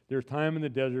 Their time in the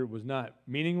desert was not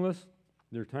meaningless.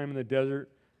 Their time in the desert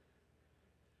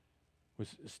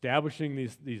was establishing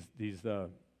these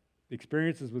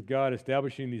experiences with God,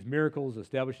 establishing these miracles,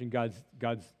 establishing God's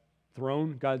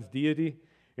throne, God's deity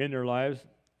in their lives,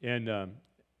 and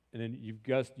then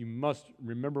you must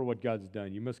remember what God's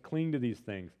done. You must cling to these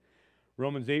things.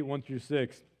 Romans 8,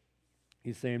 1-6,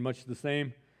 he's saying much the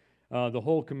same. The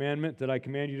whole commandment that I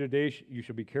command you today, you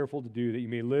shall be careful to do, that you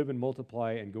may live and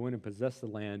multiply and go in and possess the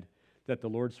land that the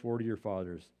Lord swore to your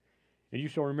fathers. And you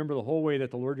shall remember the whole way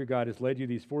that the Lord your God has led you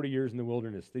these 40 years in the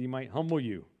wilderness, that he might humble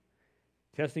you,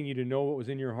 testing you to know what was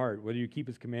in your heart, whether you keep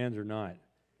his commands or not.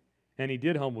 And he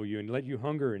did humble you and let you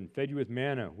hunger and fed you with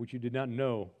manna, which you did not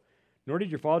know, nor did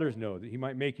your fathers know, that he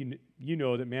might make you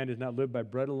know that man does not live by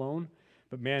bread alone,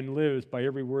 but man lives by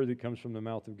every word that comes from the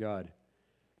mouth of God.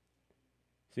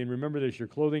 See, and remember this, your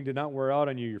clothing did not wear out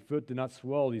on you, your foot did not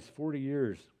swell these 40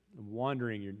 years of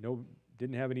wandering. You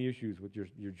didn't have any issues with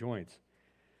your joints.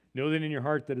 Know then in your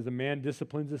heart that as a man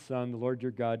disciplines his son, the Lord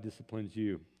your God disciplines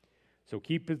you. So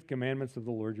keep his commandments of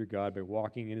the Lord your God by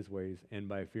walking in his ways and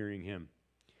by fearing him.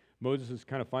 Moses'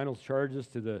 kind of final charges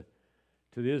to the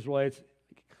Israelites: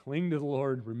 cling to the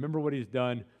Lord, remember what he's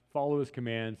done, follow his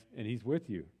commands, and he's with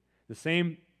you.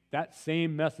 That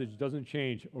same message doesn't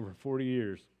change over 40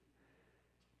 years.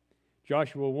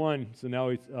 Joshua 1, so now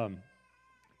it's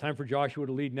time for Joshua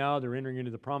to lead now. They're entering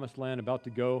into the promised land, about to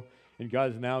go, and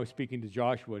God is now speaking to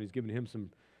Joshua, and he's giving him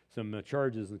some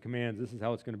charges and commands. This is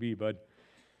how it's going to be, bud.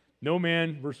 No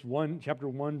man, chapter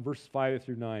 1, verse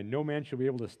 5-9, no man shall be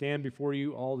able to stand before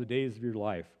you all the days of your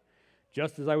life.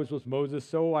 Just as I was with Moses,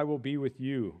 so I will be with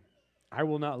you. I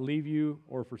will not leave you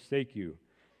or forsake you.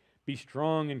 Be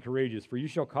strong and courageous, for you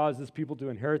shall cause this people to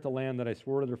inherit the land that I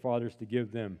swore to their fathers to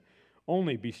give them.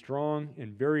 Only be strong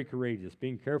and very courageous,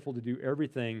 being careful to do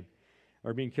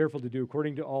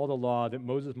according to all the law that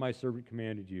Moses my servant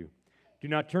commanded you. Do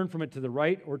not turn from it to the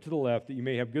right or to the left, that you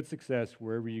may have good success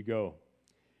wherever you go.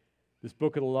 This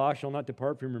book of the law shall not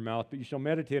depart from your mouth, but you shall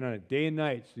meditate on it day and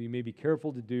night, so you may be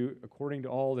careful to do according to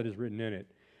all that is written in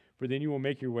it. For then you will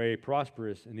make your way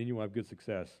prosperous, and then you will have good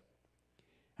success.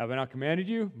 Have I not commanded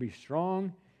you? Be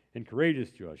strong and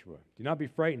courageous, Joshua. Do not be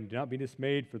frightened, do not be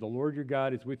dismayed, for the Lord your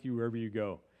God is with you wherever you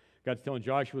go. God's telling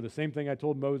Joshua the same thing I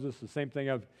told Moses, the same thing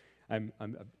I'm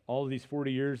all of these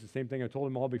 40 years, the same thing I told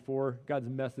him all before. God's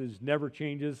message never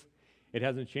changes. It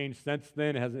hasn't changed since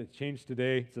then. It hasn't changed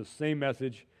today. It's the same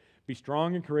message. Be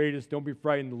strong and courageous. Don't be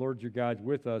frightened. The Lord your God is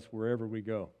with us wherever we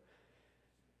go.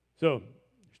 So,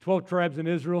 there's 12 tribes in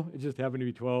Israel. It just happened to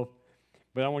be 12.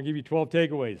 But I want to give you 12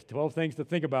 takeaways, 12 things to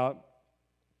think about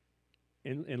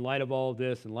in light of all of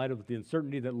this, in light of the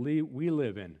uncertainty that we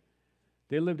live in.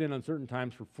 They lived in uncertain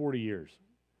times for 40 years.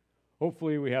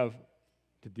 Hopefully we have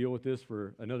to deal with this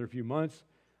for another few months.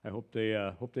 I hope they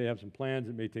have some plans.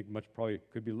 It may take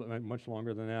could be much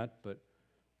longer than that, but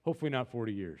hopefully not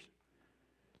 40 years.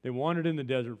 They wandered in the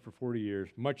desert for 40 years,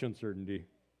 much uncertainty.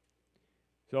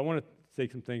 So I want to say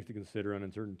some things to consider on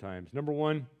uncertain times. Number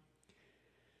one,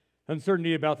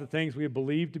 uncertainty about the things we have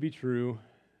believed to be true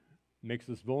makes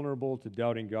us vulnerable to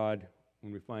doubting God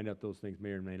when we find out those things may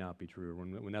or may not be true,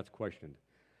 when that's questioned.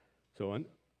 So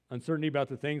uncertainty about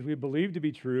the things we believe to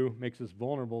be true makes us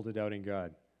vulnerable to doubting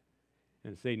God.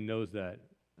 And Satan knows that.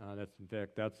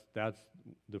 That's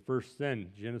the first sin.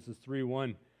 Genesis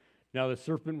 3:1. Now the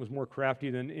serpent was more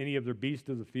crafty than any of the beasts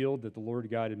of the field that the Lord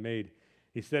God had made.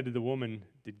 He said to the woman,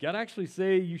 did God actually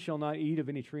say you shall not eat of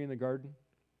any tree in the garden?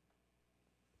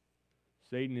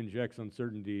 Satan injects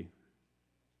uncertainty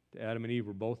to Adam and Eve.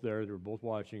 Were both there. They were both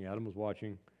watching. Adam was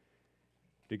watching.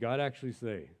 Did God actually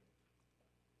say?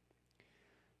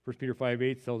 1 Peter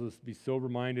 5:8 tells us, be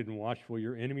sober-minded and watchful.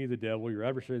 Your enemy, the devil, your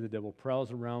adversary, the devil,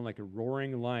 prowls around like a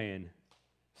roaring lion,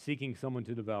 seeking someone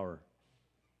to devour.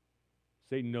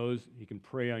 Satan knows he can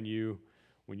prey on you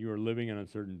when you are living in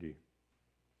uncertainty.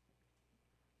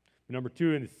 But number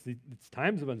two, and it's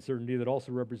times of uncertainty that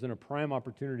also represent a prime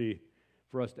opportunity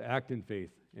for us to act in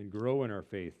faith and grow in our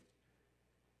faith.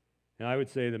 And I would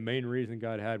say the main reason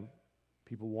God had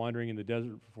people wandering in the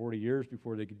desert for 40 years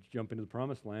before they could jump into the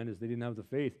promised land is they didn't have the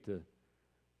faith to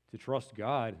trust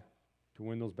God to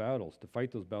win those battles, to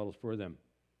fight those battles for them.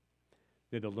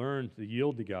 They had to learn to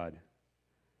yield to God.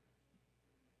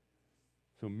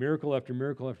 So miracle after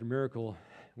miracle after miracle,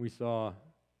 we saw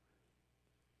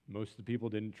most of the people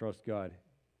didn't trust God.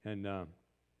 And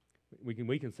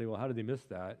we can say, well, how did they miss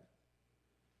that?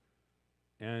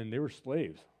 And they were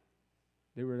slaves.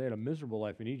 They had a miserable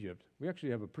life in Egypt. We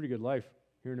actually have a pretty good life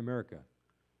here in America.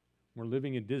 We're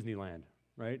living in Disneyland,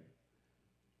 right?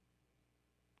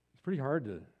 It's pretty hard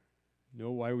to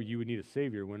know why you would need a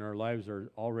Savior when our lives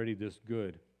are already this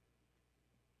good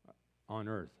on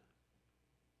earth.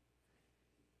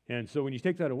 And so when you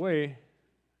take that away,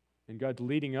 and God's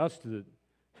leading us to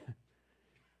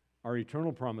our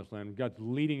eternal promised land, God's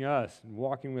leading us and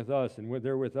walking with us and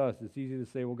there with us, it's easy to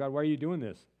say, well, God, why are you doing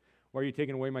this? Why are you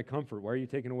taking away my comfort? Why are you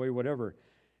taking away whatever?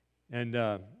 And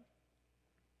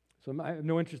so I have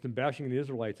no interest in bashing the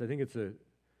Israelites. I think it's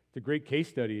a great case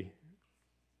study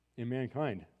in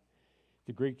mankind. It's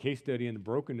a great case study in the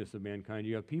brokenness of mankind.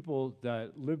 You have people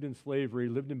that lived in slavery,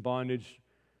 lived in bondage,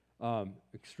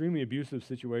 extremely abusive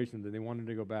situations, and they wanted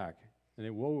to go back.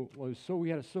 And we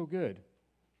had it so good.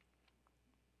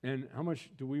 And how much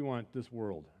do we want this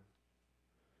world?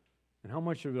 And how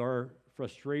much of our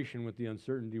frustration with the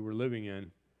uncertainty we're living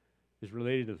in is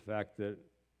related to the fact that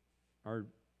our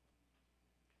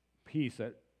peace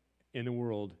in the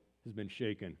world has been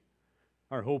shaken.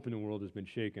 Our hope in the world has been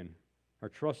shaken. Our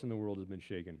trust in the world has been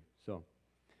shaken. So,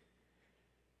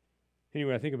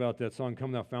 anyway, I think about that song,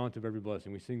 Come Thou Fount of Every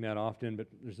Blessing. We sing that often, but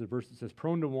there's a verse that says,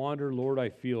 prone to wander, Lord, I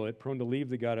feel it. Prone to leave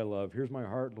the God I love. Here's my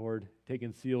heart, Lord. Take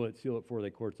and seal it for thy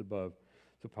courts above.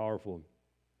 So powerful.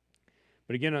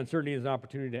 But again, uncertainty is an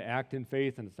opportunity to act in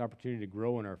faith, and it's an opportunity to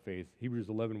grow in our faith. Hebrews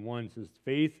 11:1 says,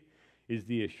 faith is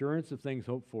the assurance of things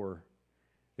hoped for,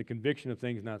 the conviction of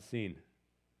things not seen.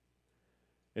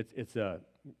 It's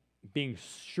being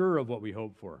sure of what we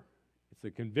hope for. It's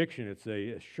a conviction. It's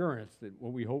a assurance that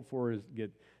what we hope for is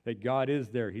that God is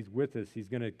there. He's with us. He's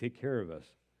going to take care of us.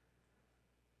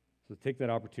 So take that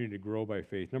opportunity to grow by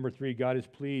faith. Number 3, God is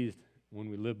pleased when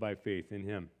we live by faith in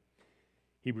Him.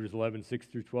 Hebrews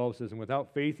 11:6-12 says, and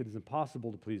without faith it is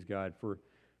impossible to please God, for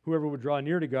whoever would draw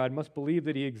near to God must believe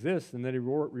that He exists and that He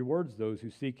rewards those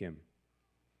who seek Him.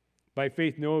 By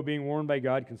faith Noah, being warned by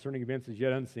God concerning events as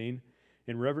yet unseen,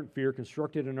 in reverent fear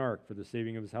constructed an ark for the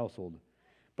saving of his household.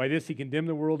 By this he condemned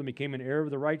the world and became an heir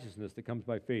of the righteousness that comes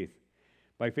by faith.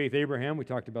 By faith Abraham, we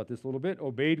talked about this a little bit,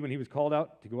 obeyed when he was called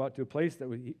out to go out to a place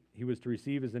that he was to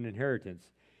receive as an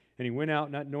inheritance. And he went out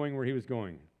not knowing where he was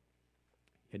going.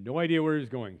 He had no idea where he was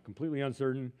going, completely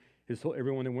uncertain.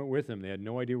 Everyone that went with him, they had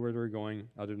no idea where they were going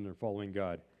other than they're following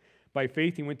God. By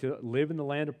faith he went to live in the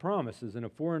land of promises, in a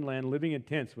foreign land, living in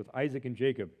tents with Isaac and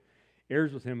Jacob,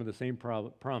 heirs with him of the same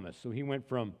promise. So he went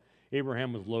from,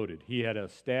 Abraham was loaded. He had a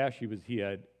stash. He's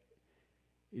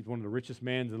one of the richest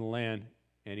men in the land,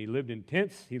 and he lived in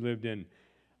tents. He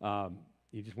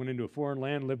just went into a foreign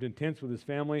land, lived in tents with his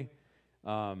family,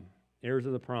 heirs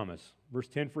of the promise. Verse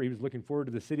 10, for he was looking forward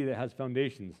to the city that has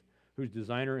foundations, whose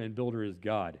designer and builder is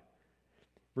God.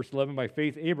 Verse 11, by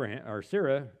faith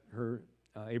Sarah,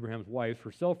 Abraham's wife,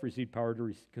 herself received power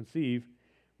to conceive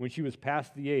when she was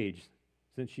past the age,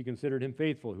 since she considered him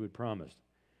faithful who had promised.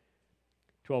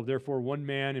 12, therefore one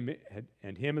man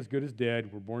and him as good as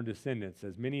dead were born descendants,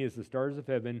 as many as the stars of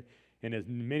heaven, and as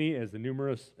many as the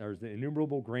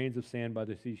innumerable grains of sand by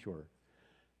the seashore.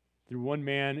 Through one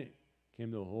man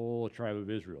came the whole tribe of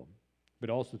Israel. But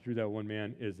also through that one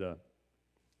man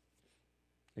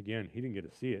again, he didn't get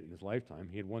to see it in his lifetime.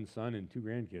 He had one son and 2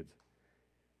 grandkids.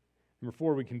 Number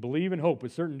 4, we can believe and hope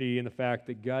with certainty in the fact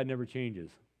that God never changes.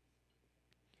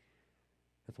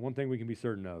 That's one thing we can be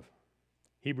certain of.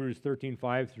 Hebrews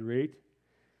 13:5-8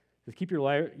 says, keep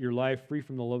your life free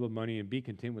from the love of money and be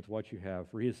content with what you have.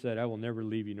 For he has said, I will never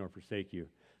leave you nor forsake you.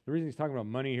 The reason he's talking about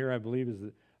money here, I believe, is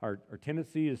that our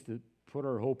tendency is to put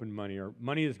our hope in money. Our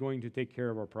money is going to take care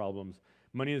of our problems.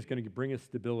 Money is going to bring us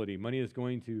stability. Money is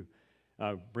going to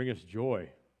bring us joy.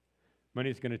 Money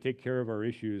is going to take care of our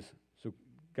issues. So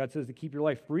God says to keep your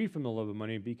life free from the love of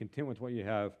money and be content with what you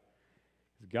have.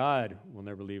 Because God will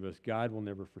never leave us. God will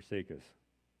never forsake us.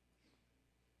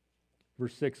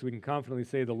 Verse 6, we can confidently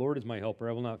say, the Lord is my helper.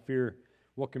 I will not fear.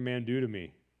 What can man do to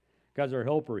me? God's our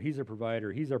helper. He's our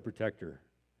provider. He's our protector.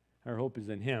 Our hope is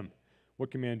in him.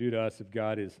 What can man do to us if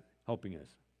God is helping us?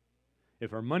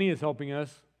 If our money is helping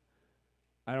us,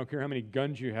 I don't care how many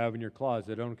guns you have in your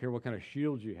closet. I don't care what kind of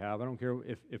shields you have. I don't care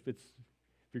if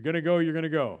you're going to go, you're going to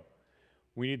go.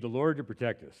 We need the Lord to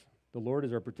protect us. The Lord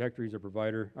is our protector. He's our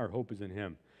provider. Our hope is in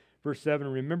him. Verse 7,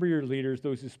 remember your leaders,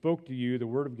 those who spoke to you the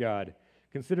word of God.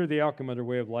 Consider the outcome of their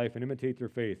way of life and imitate their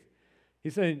faith. He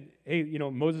said, hey,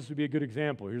 Moses would be a good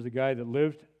example. Here's a guy that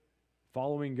lived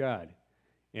following God.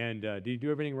 And did he do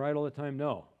everything right all the time?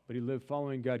 No. But he lived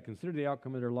following God. Consider the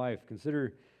outcome of their life.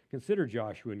 Consider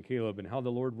Joshua and Caleb and how the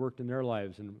Lord worked in their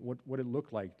lives and what it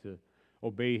looked like to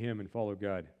obey him and follow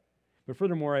God. But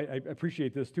furthermore, I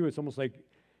appreciate this too. It's almost like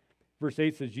verse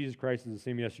 8 says Jesus Christ is the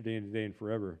same yesterday and today and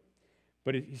forever.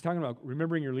 But he's talking about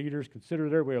remembering your leaders, consider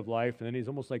their way of life, and then he's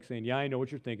almost like saying, yeah, I know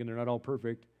what you're thinking. They're not all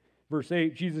perfect. Verse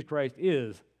 8, Jesus Christ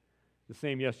is the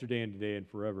same yesterday and today and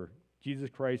forever. Jesus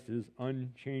Christ is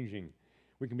unchanging.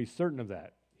 We can be certain of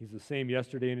that. He's the same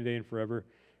yesterday and today and forever.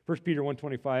 1 Peter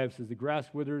 1:25 says, the grass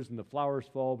withers and the flowers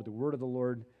fall, but the word of the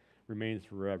Lord remains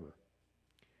forever.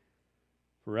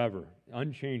 Forever.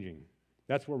 Unchanging.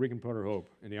 That's where we can put our hope,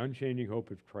 in the unchanging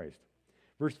hope of Christ.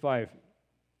 Verse 5,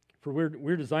 for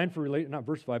we're designed for, not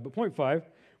verse 5, but point 5,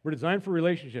 we're designed for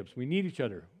relationships. We need each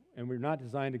other, and we're not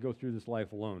designed to go through this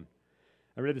life alone.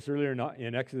 I read this earlier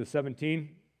in Exodus 17,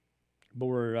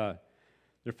 but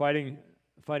they're fighting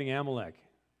Amalek.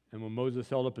 And when Moses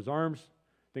held up his arms,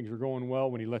 things were going well.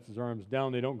 When he lets his arms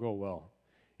down, they don't go well.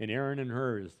 And Aaron and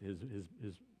Hur,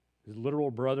 his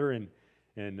literal brother and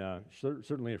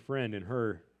certainly a friend, and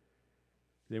Hur,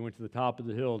 they went to the top of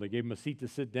the hill. They gave him a seat to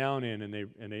sit down in, and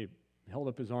they held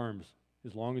up his arms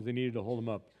as long as they needed to hold him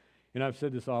up. And I've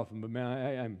said this often, but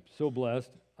man, I'm so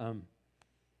blessed.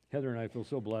 Heather and I feel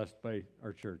so blessed by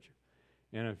our church.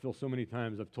 And I feel so many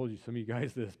times, I've told you some of you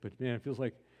guys this, but man, it feels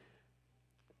like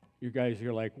you guys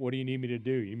are like, what do you need me to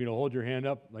do? You need me to hold your hand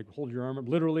up, like hold your arm up,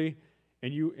 literally,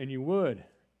 and you would.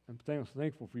 I'm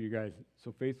thankful for you guys,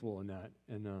 so faithful in that,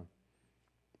 and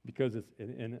because it's,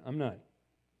 and I'm not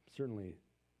certainly,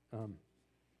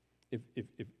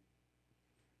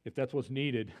 if that's what's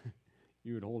needed,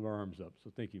 you would hold our arms up.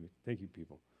 So thank you,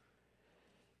 people.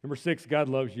 Number 6, God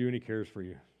loves you and he cares for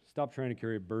you. Stop trying to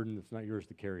carry a burden that's not yours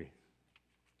to carry.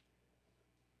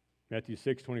 Matthew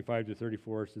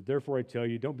 6:25-34 says, therefore I tell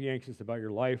you, don't be anxious about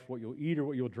your life, what you'll eat or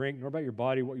what you'll drink, nor about your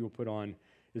body, what you'll put on.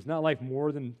 Is not life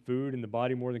more than food and the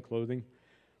body more than clothing?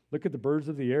 Look at the birds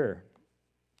of the air.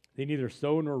 They neither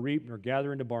sow nor reap nor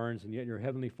gather into barns, and yet your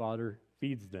heavenly Father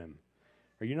feeds them.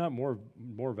 Are you not more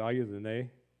value than they?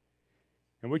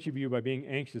 And which of you, by being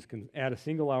anxious, can add a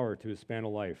single hour to his span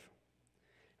of life?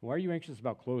 And why are you anxious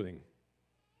about clothing?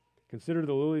 Consider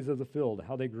the lilies of the field,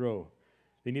 how they grow.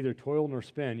 They neither toil nor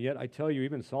spin. Yet I tell you,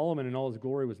 even Solomon in all his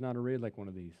glory was not arrayed like one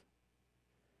of these.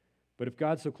 But if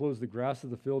God so clothes the grass of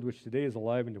the field, which today is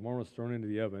alive and tomorrow is thrown into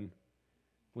the oven,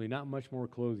 will he not much more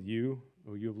clothe you,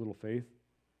 O you of little faith?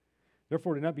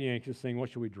 Therefore do not be anxious, saying, what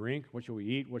shall we drink? What shall we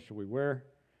eat? What shall we wear?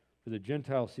 For the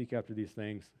Gentiles seek after these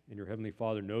things, and your heavenly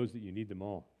Father knows that you need them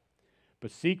all.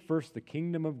 But seek first the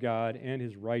kingdom of God and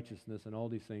his righteousness, and all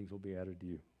these things will be added to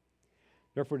you.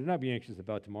 Therefore do not be anxious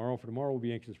about tomorrow, for tomorrow will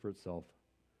be anxious for itself.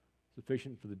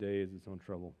 Sufficient for the day is its own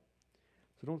trouble.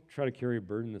 So don't try to carry a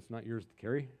burden that's not yours to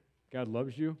carry. God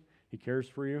loves you. He cares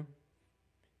for you.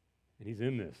 And he's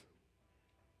in this.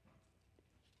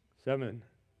 7,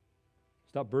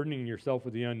 stop burdening yourself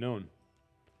with the unknown.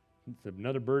 It's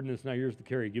another burden that's not yours to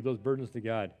carry. Give those burdens to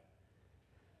God.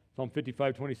 Psalm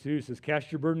 55:22 says,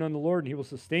 cast your burden on the Lord and he will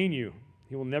sustain you.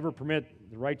 He will never permit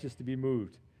the righteous to be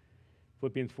moved.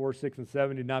 Philippians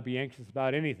 4:6-7, do not be anxious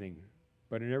about anything,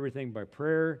 but in everything by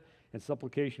prayer and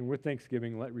supplication with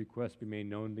thanksgiving, let requests be made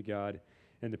known to God.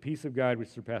 And the peace of God, which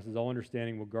surpasses all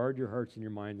understanding, will guard your hearts and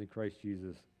your minds in Christ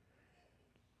Jesus.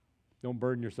 Don't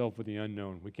burden yourself with the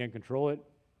unknown. We can't control it.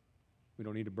 We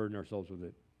don't need to burden ourselves with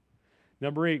it.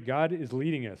 Number 8, God is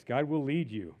leading us. God will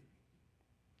lead you.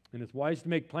 And it's wise to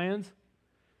make plans.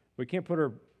 We can't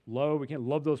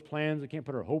love those plans. We can't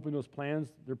put our hope in those plans.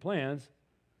 They're plans,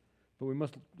 but we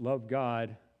must love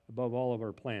God above all of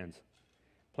our plans.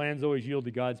 Plans always yield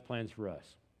to God's plans for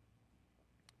us.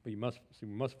 But we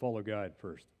must follow God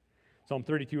first. Psalm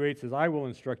 32:8 says, I will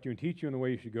instruct you and teach you in the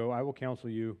way you should go. I will counsel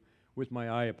you with my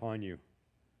eye upon you.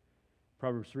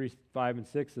 Proverbs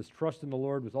 3:5-6 says, trust in the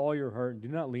Lord with all your heart and do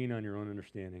not lean on your own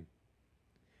understanding.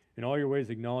 In all your ways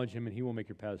acknowledge him and he will make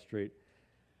your path straight.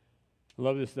 I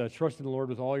love this, trust in the Lord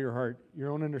with all your heart. Your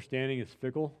own understanding is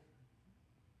fickle,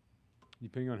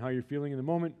 depending on how you're feeling in the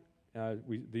moment.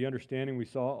 The understanding we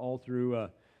saw all through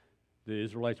the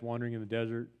Israelites wandering in the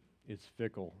desert, it's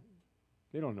fickle.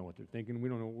 They don't know what they're thinking. We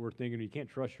don't know what we're thinking. You can't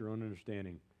trust your own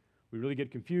understanding. We really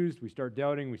get confused. We start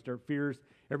doubting. We start fears.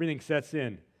 Everything sets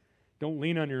in. Don't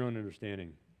lean on your own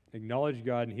understanding. Acknowledge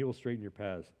God, and He will straighten your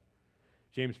paths.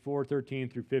 James 4:13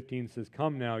 through 15 says,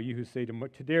 "Come now, you who say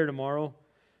today or tomorrow,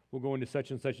 we'll go into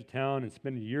such and such a town and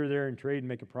spend a year there and trade and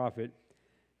make a profit.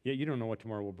 Yet you don't know what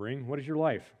tomorrow will bring. What is your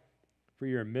life? For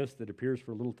you're a mist that appears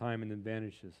for a little time and then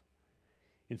vanishes.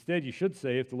 Instead, you should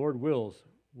say, if the Lord wills,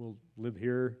 we'll live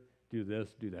here, do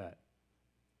this, do that."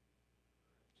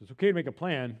 So it's okay to make a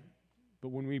plan, but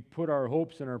when we put our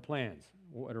hopes in our plans,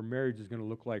 what our marriage is going to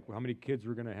look like, how many kids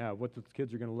we're going to have, what those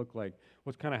kids are going to look like,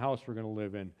 what kind of house we're going to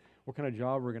live in, what kind of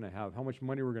job we're going to have, how much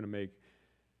money we're going to make,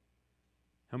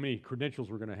 how many credentials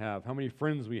we're going to have, how many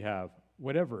friends we have,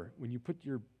 whatever. When you put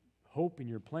your hope in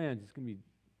your plans, it's going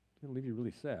to leave you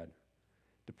really sad,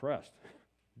 depressed.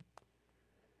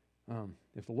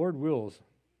 If the Lord wills,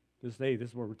 this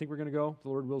is where we think we're going to go. If the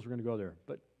Lord wills, we're going to go there.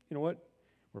 But you know what?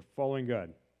 We're following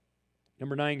God.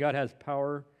 Number 9, God has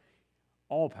power,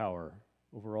 all power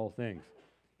over all things.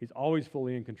 He's always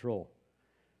fully in control.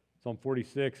 Psalm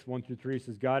 46, 1 through 3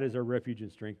 says, "God is our refuge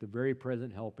and strength, the very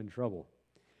present help in trouble.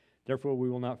 Therefore we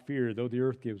will not fear, though the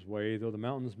earth gives way, though the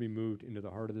mountains be moved into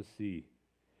the heart of the sea,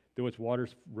 though its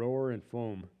waters roar and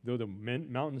foam, though the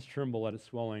mountains tremble at its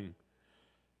swelling,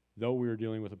 though we are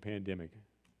dealing with a pandemic."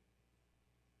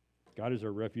 God is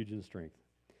our refuge and strength.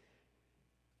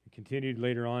 We continued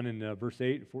later on in verse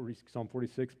 8, Psalm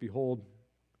 46, "Behold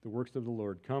the works of the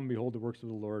Lord. Come, behold the works of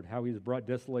the Lord, how He has brought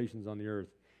desolations on the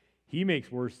earth. He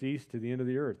makes wars cease to the end of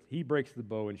the earth. He breaks the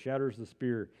bow and shatters the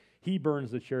spear. He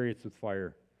burns the chariots with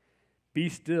fire. Be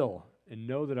still and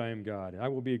know that I am God. I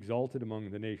will be exalted among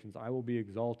the nations. I will be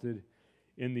exalted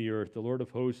in the earth. The Lord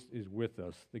of hosts is with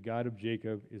us. The God of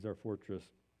Jacob is our fortress."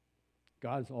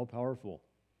 God is all-powerful.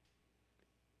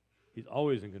 He's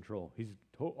always in control. He's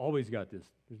always got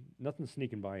this. There's nothing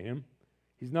sneaking by Him.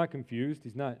 He's not confused.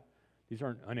 These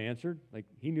aren't unanswered. Like,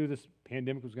 He knew this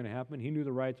pandemic was going to happen. He knew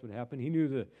the riots would happen. He knew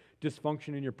the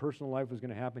dysfunction in your personal life was going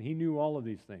to happen. He knew all of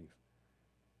these things.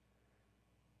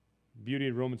 Beauty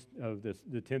of Romans,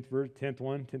 the 10th verse,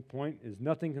 10th point, is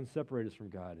nothing can separate us from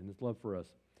God and His love for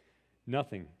us.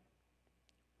 Nothing.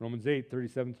 Romans 8,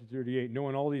 37 through 38,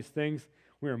 "Knowing all these things,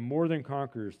 we are more than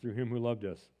conquerors through Him who loved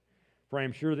us. For I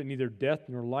am sure that neither death,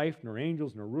 nor life, nor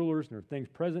angels, nor rulers, nor things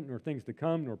present, nor things to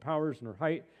come, nor powers, nor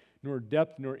height, nor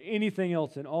depth, nor anything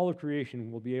else in all of creation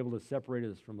will be able to separate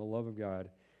us from the love of God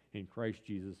in Christ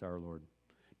Jesus our Lord."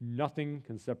 Nothing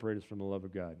can separate us from the love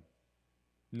of God.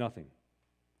 Nothing.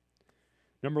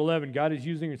 Number 11, God is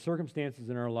using circumstances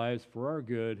in our lives for our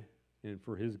good and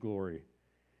for His glory.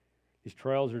 These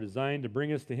trials are designed to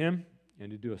bring us to Him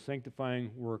and to do a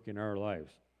sanctifying work in our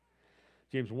lives.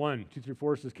 James 1, 2 through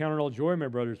 4 says, "Count it all joy, my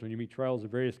brothers, when you meet trials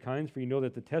of various kinds, for you know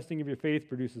that the testing of your faith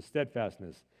produces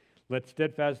steadfastness. Let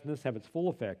steadfastness have its full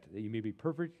effect, that you may be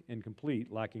perfect and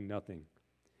complete, lacking nothing."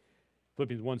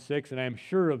 Philippians 1:6, "And I am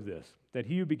sure of this, that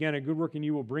He who began a good work in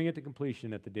you will bring it to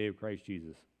completion at the day of Christ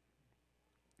Jesus."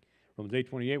 Romans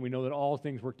 8:28, "We know that all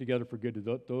things work together for good to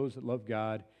those that love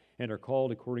God and are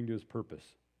called according to His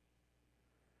purpose."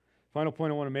 Final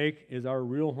point I want to make is our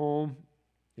real home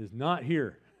is not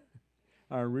here.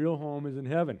 Our real home is in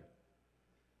heaven.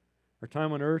 Our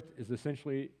time on earth is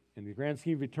essentially, in the grand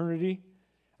scheme of eternity,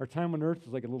 our time on earth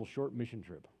is like a little short mission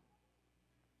trip.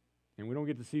 And we don't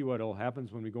get to see what all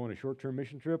happens when we go on a short-term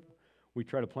mission trip. We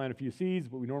try to plant a few seeds,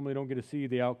 but we normally don't get to see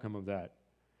the outcome of that.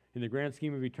 In the grand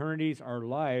scheme of eternities, our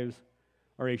lives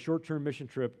are a short-term mission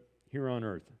trip here on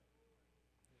earth.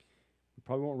 We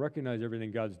probably won't recognize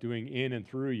everything God's doing in and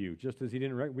through you, just as we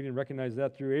didn't recognize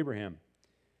that through Abraham.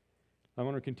 I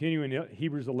want to continue in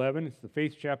Hebrews 11. It's the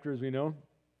faith chapter, as we know.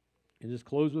 And just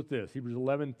close with this, Hebrews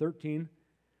 11:13.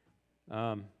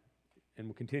 And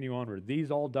we'll continue onward.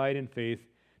 "These all died in faith,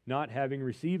 not having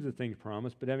received the things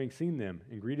promised, but having seen them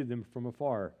and greeted them from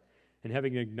afar, and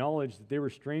having acknowledged that they were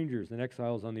strangers and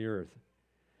exiles on the earth.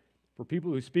 For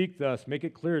people who speak thus make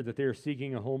it clear that they are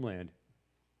seeking a homeland.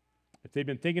 If they'd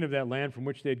been thinking of that land from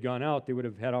which they had gone out, they would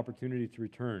have had opportunity to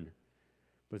return.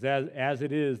 But as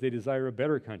it is, they desire a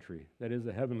better country, that is,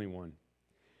 a heavenly one.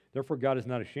 Therefore God is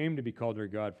not ashamed to be called their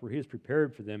God, for He has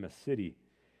prepared for them a city.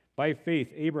 By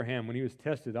faith, Abraham, when he was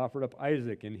tested, offered up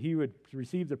Isaac, and he who had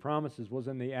received the promises was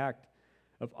in the act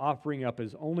of offering up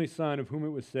his only son, of whom it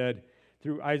was said,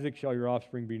 'Through Isaac shall your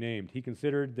offspring be named.' He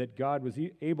considered that God was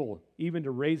able even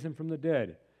to raise him from the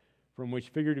dead, from which,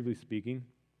 figuratively speaking,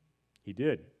 He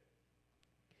did.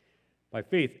 By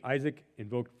faith, Isaac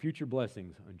invoked future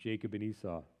blessings on Jacob and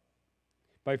Esau.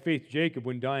 By faith, Jacob,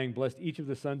 when dying, blessed each of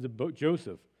the sons of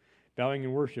Joseph, bowing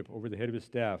in worship over the head of his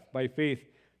staff. By faith,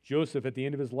 Joseph, at the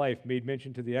end of his life, made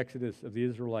mention to the exodus of the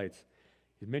Israelites.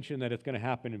 He mentioned that it's going to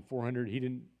happen in 400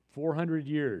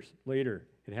 years later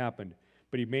it happened,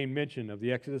 but he made mention of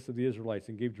the exodus of the Israelites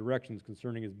and gave directions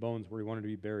concerning his bones where he wanted to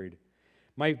be buried.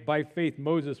 By faith,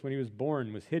 Moses, when he was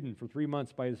born, was hidden for 3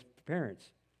 months by his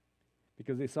parents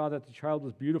because they saw that the child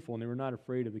was beautiful and they were not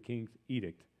afraid of the king's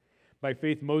edict. By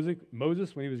faith,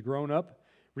 Moses, when he was grown up,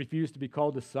 refused to be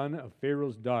called the son of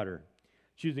Pharaoh's daughter,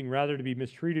 choosing rather to be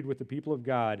mistreated with the people of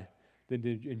God than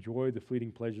to enjoy the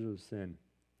fleeting pleasures of sin.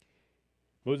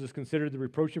 Moses considered the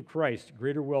reproach of Christ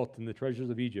greater wealth than the treasures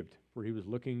of Egypt, for he was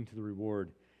looking to the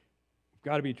reward. We've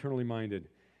got to be eternally minded.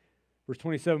 Verse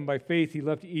 27, by faith he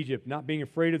left Egypt, not being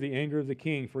afraid of the anger of the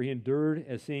king, for he endured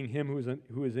as seeing him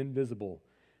who is invisible.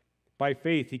 By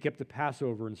faith he kept the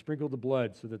Passover and sprinkled the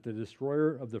blood so that the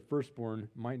destroyer of the firstborn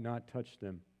might not touch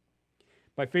them.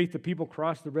 By faith the people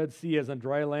crossed the Red Sea as on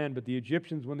dry land, but the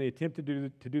Egyptians, when they attempted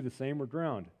to do the same, were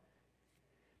drowned.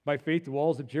 By faith the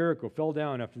walls of Jericho fell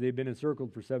down after they had been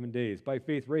encircled for 7 days. By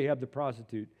faith Rahab the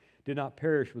prostitute did not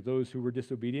perish with those who were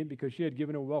disobedient, because she had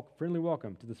given a friendly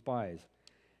welcome to the spies.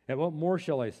 And what more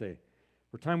shall I say?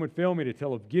 For time would fail me to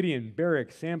tell of Gideon,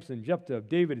 Barak, Samson, Jephthah, of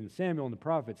David, and Samuel, and the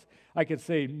prophets. I could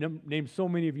say, name so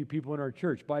many of you people in our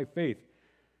church by faith,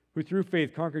 who through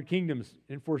faith conquered kingdoms,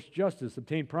 enforced justice,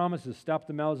 obtained promises, stopped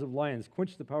the mouths of lions,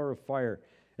 quenched the power of fire,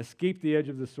 escaped the edge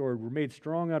of the sword, were made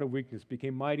strong out of weakness,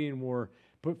 became mighty in war,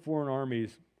 put foreign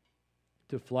armies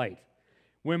to flight.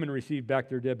 Women received back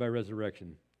their dead by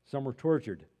resurrection. Some were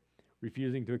tortured,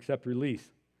 refusing to accept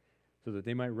release, so that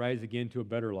they might rise again to a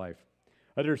better life.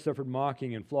 Others suffered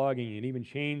mocking and flogging and even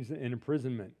chains and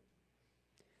imprisonment.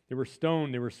 They were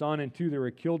stoned, they were sawn in two, they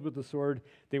were killed with the sword.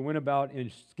 They went about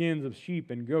in skins of sheep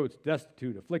and goats,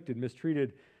 destitute, afflicted,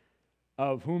 mistreated,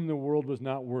 of whom the world was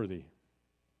not worthy.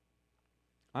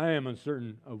 I am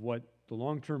uncertain of what the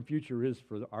long-term future is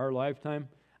for our lifetime.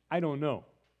 I don't know.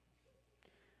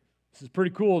 This is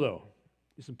pretty cool, though.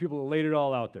 There's some people that laid it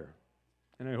all out there,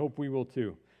 and I hope we will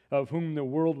too. Of whom the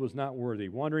world was not worthy,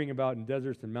 wandering about in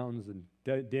deserts and mountains and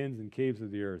dens and caves of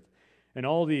the earth. And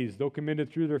all these, though commended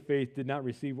through their faith, did not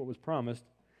receive what was promised,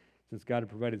 since God had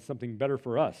provided something better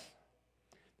for us,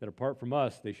 that apart from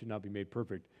us, they should not be made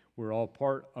perfect. We're all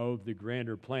part of the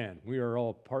grander plan. We're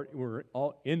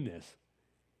all in this,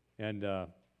 and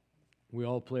we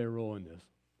all play a role in this.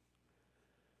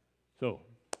 So,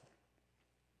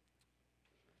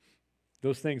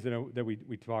 those things that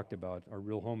we talked about, our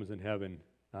real home is in heaven.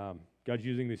 God's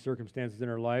using these circumstances in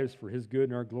our lives for His good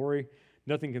and our glory.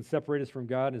 Nothing can separate us from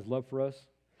God and His love for us.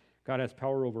 God has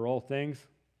power over all things.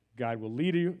 God will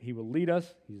lead you. He will lead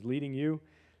us. He's leading you.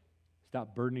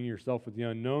 Stop burdening yourself with the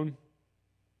unknown.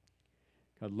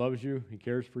 God loves you. He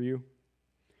cares for you.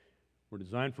 We're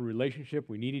designed for relationship.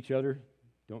 We need each other.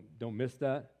 Don't miss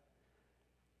that.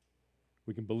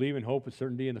 We can believe and hope with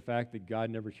certainty in the fact that God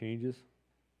never changes.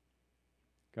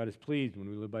 God is pleased when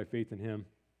we live by faith in Him.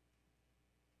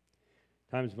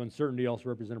 Times of uncertainty also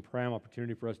represent a prime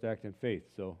opportunity for us to act in faith.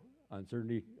 So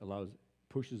uncertainty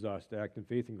pushes us to act in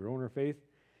faith and grow in our faith.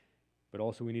 But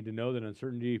also we need to know that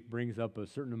uncertainty brings up a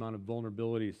certain amount of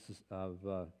vulnerability,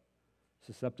 of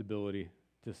susceptibility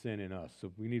to sin in us.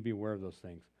 So we need to be aware of those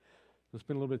things. Let's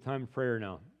spend a little bit of time in prayer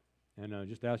now. And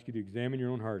just ask you to examine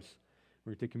your own hearts.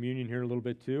 We're going to take communion here in a little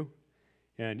bit too.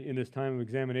 And in this time of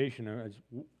examination,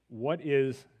 what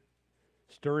is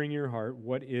stirring your heart?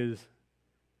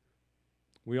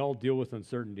 We all deal with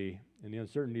uncertainty, and the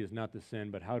uncertainty is not the sin,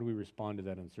 but how do we respond to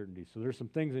that uncertainty? So there's some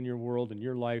things in your world, in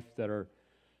your life, that are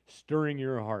stirring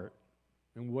your heart.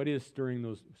 And what is stirring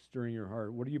your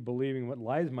heart? What are you believing? What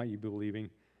lies might you be believing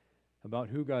about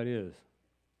who God is?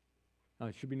 Now,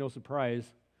 it should be no surprise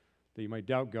that you might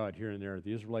doubt God here and there.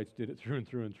 The Israelites did it through and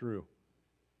through and through.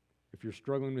 If you're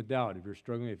struggling with doubt, if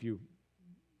you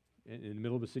in the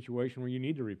middle of a situation where you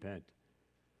need to repent,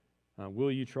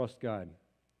 will you trust God?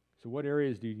 So what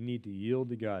areas do you need to yield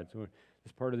to God? So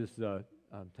as part of this time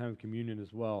of communion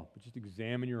as well, but just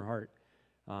examine your heart.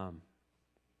 And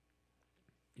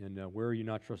where are you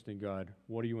not trusting God?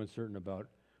 What are you uncertain about?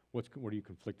 What are you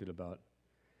conflicted about?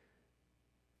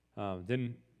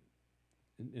 Then,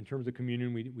 in terms of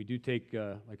communion, we do take,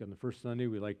 like on the first Sunday,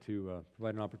 we like to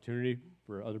provide an opportunity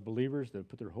for other believers that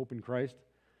put their hope in Christ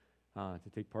to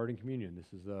take part in communion.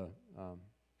 This is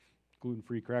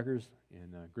gluten-free crackers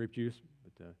and grape juice,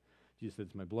 but Jesus said,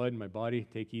 it's my blood and my body.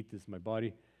 Take, eat, this is my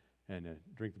body, and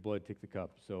drink the blood, take the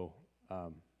cup. So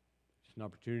just an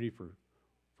opportunity for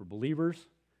believers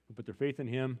who put their faith in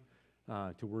Him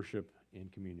to worship in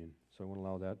communion. So I want to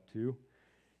allow that too.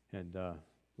 And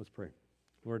let's pray.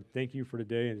 Lord, thank you for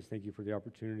today, and just thank you for the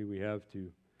opportunity we have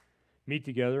to meet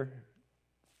together.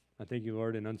 I thank you,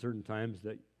 Lord, in uncertain times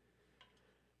that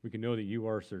we can know that you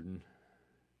are certain,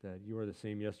 that you are the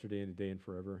same yesterday and today and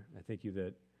forever. I thank you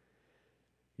that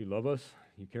you love us,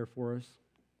 you care for us,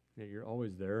 that you're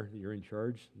always there, that you're in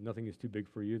charge. Nothing is too big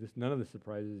for you. None of this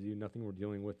surprises you. Nothing we're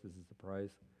dealing with is a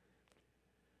surprise.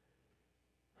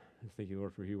 Just thank you,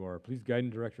 Lord, for who you are. Please guide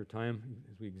and direct our time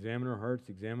as we examine our hearts,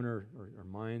 examine our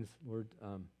minds. Lord,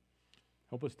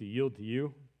 help us to yield to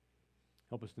you.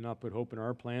 Help us to not put hope in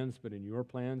our plans, but in your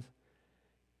plans.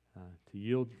 To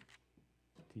yield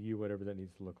to you, whatever that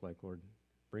needs to look like, Lord.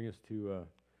 Bring us to,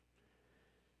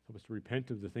 help us to repent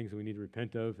of the things that we need to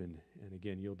repent of, and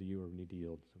again, yield to you where we need to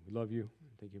yield. So we love you,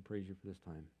 and thank you and praise you for this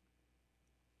time.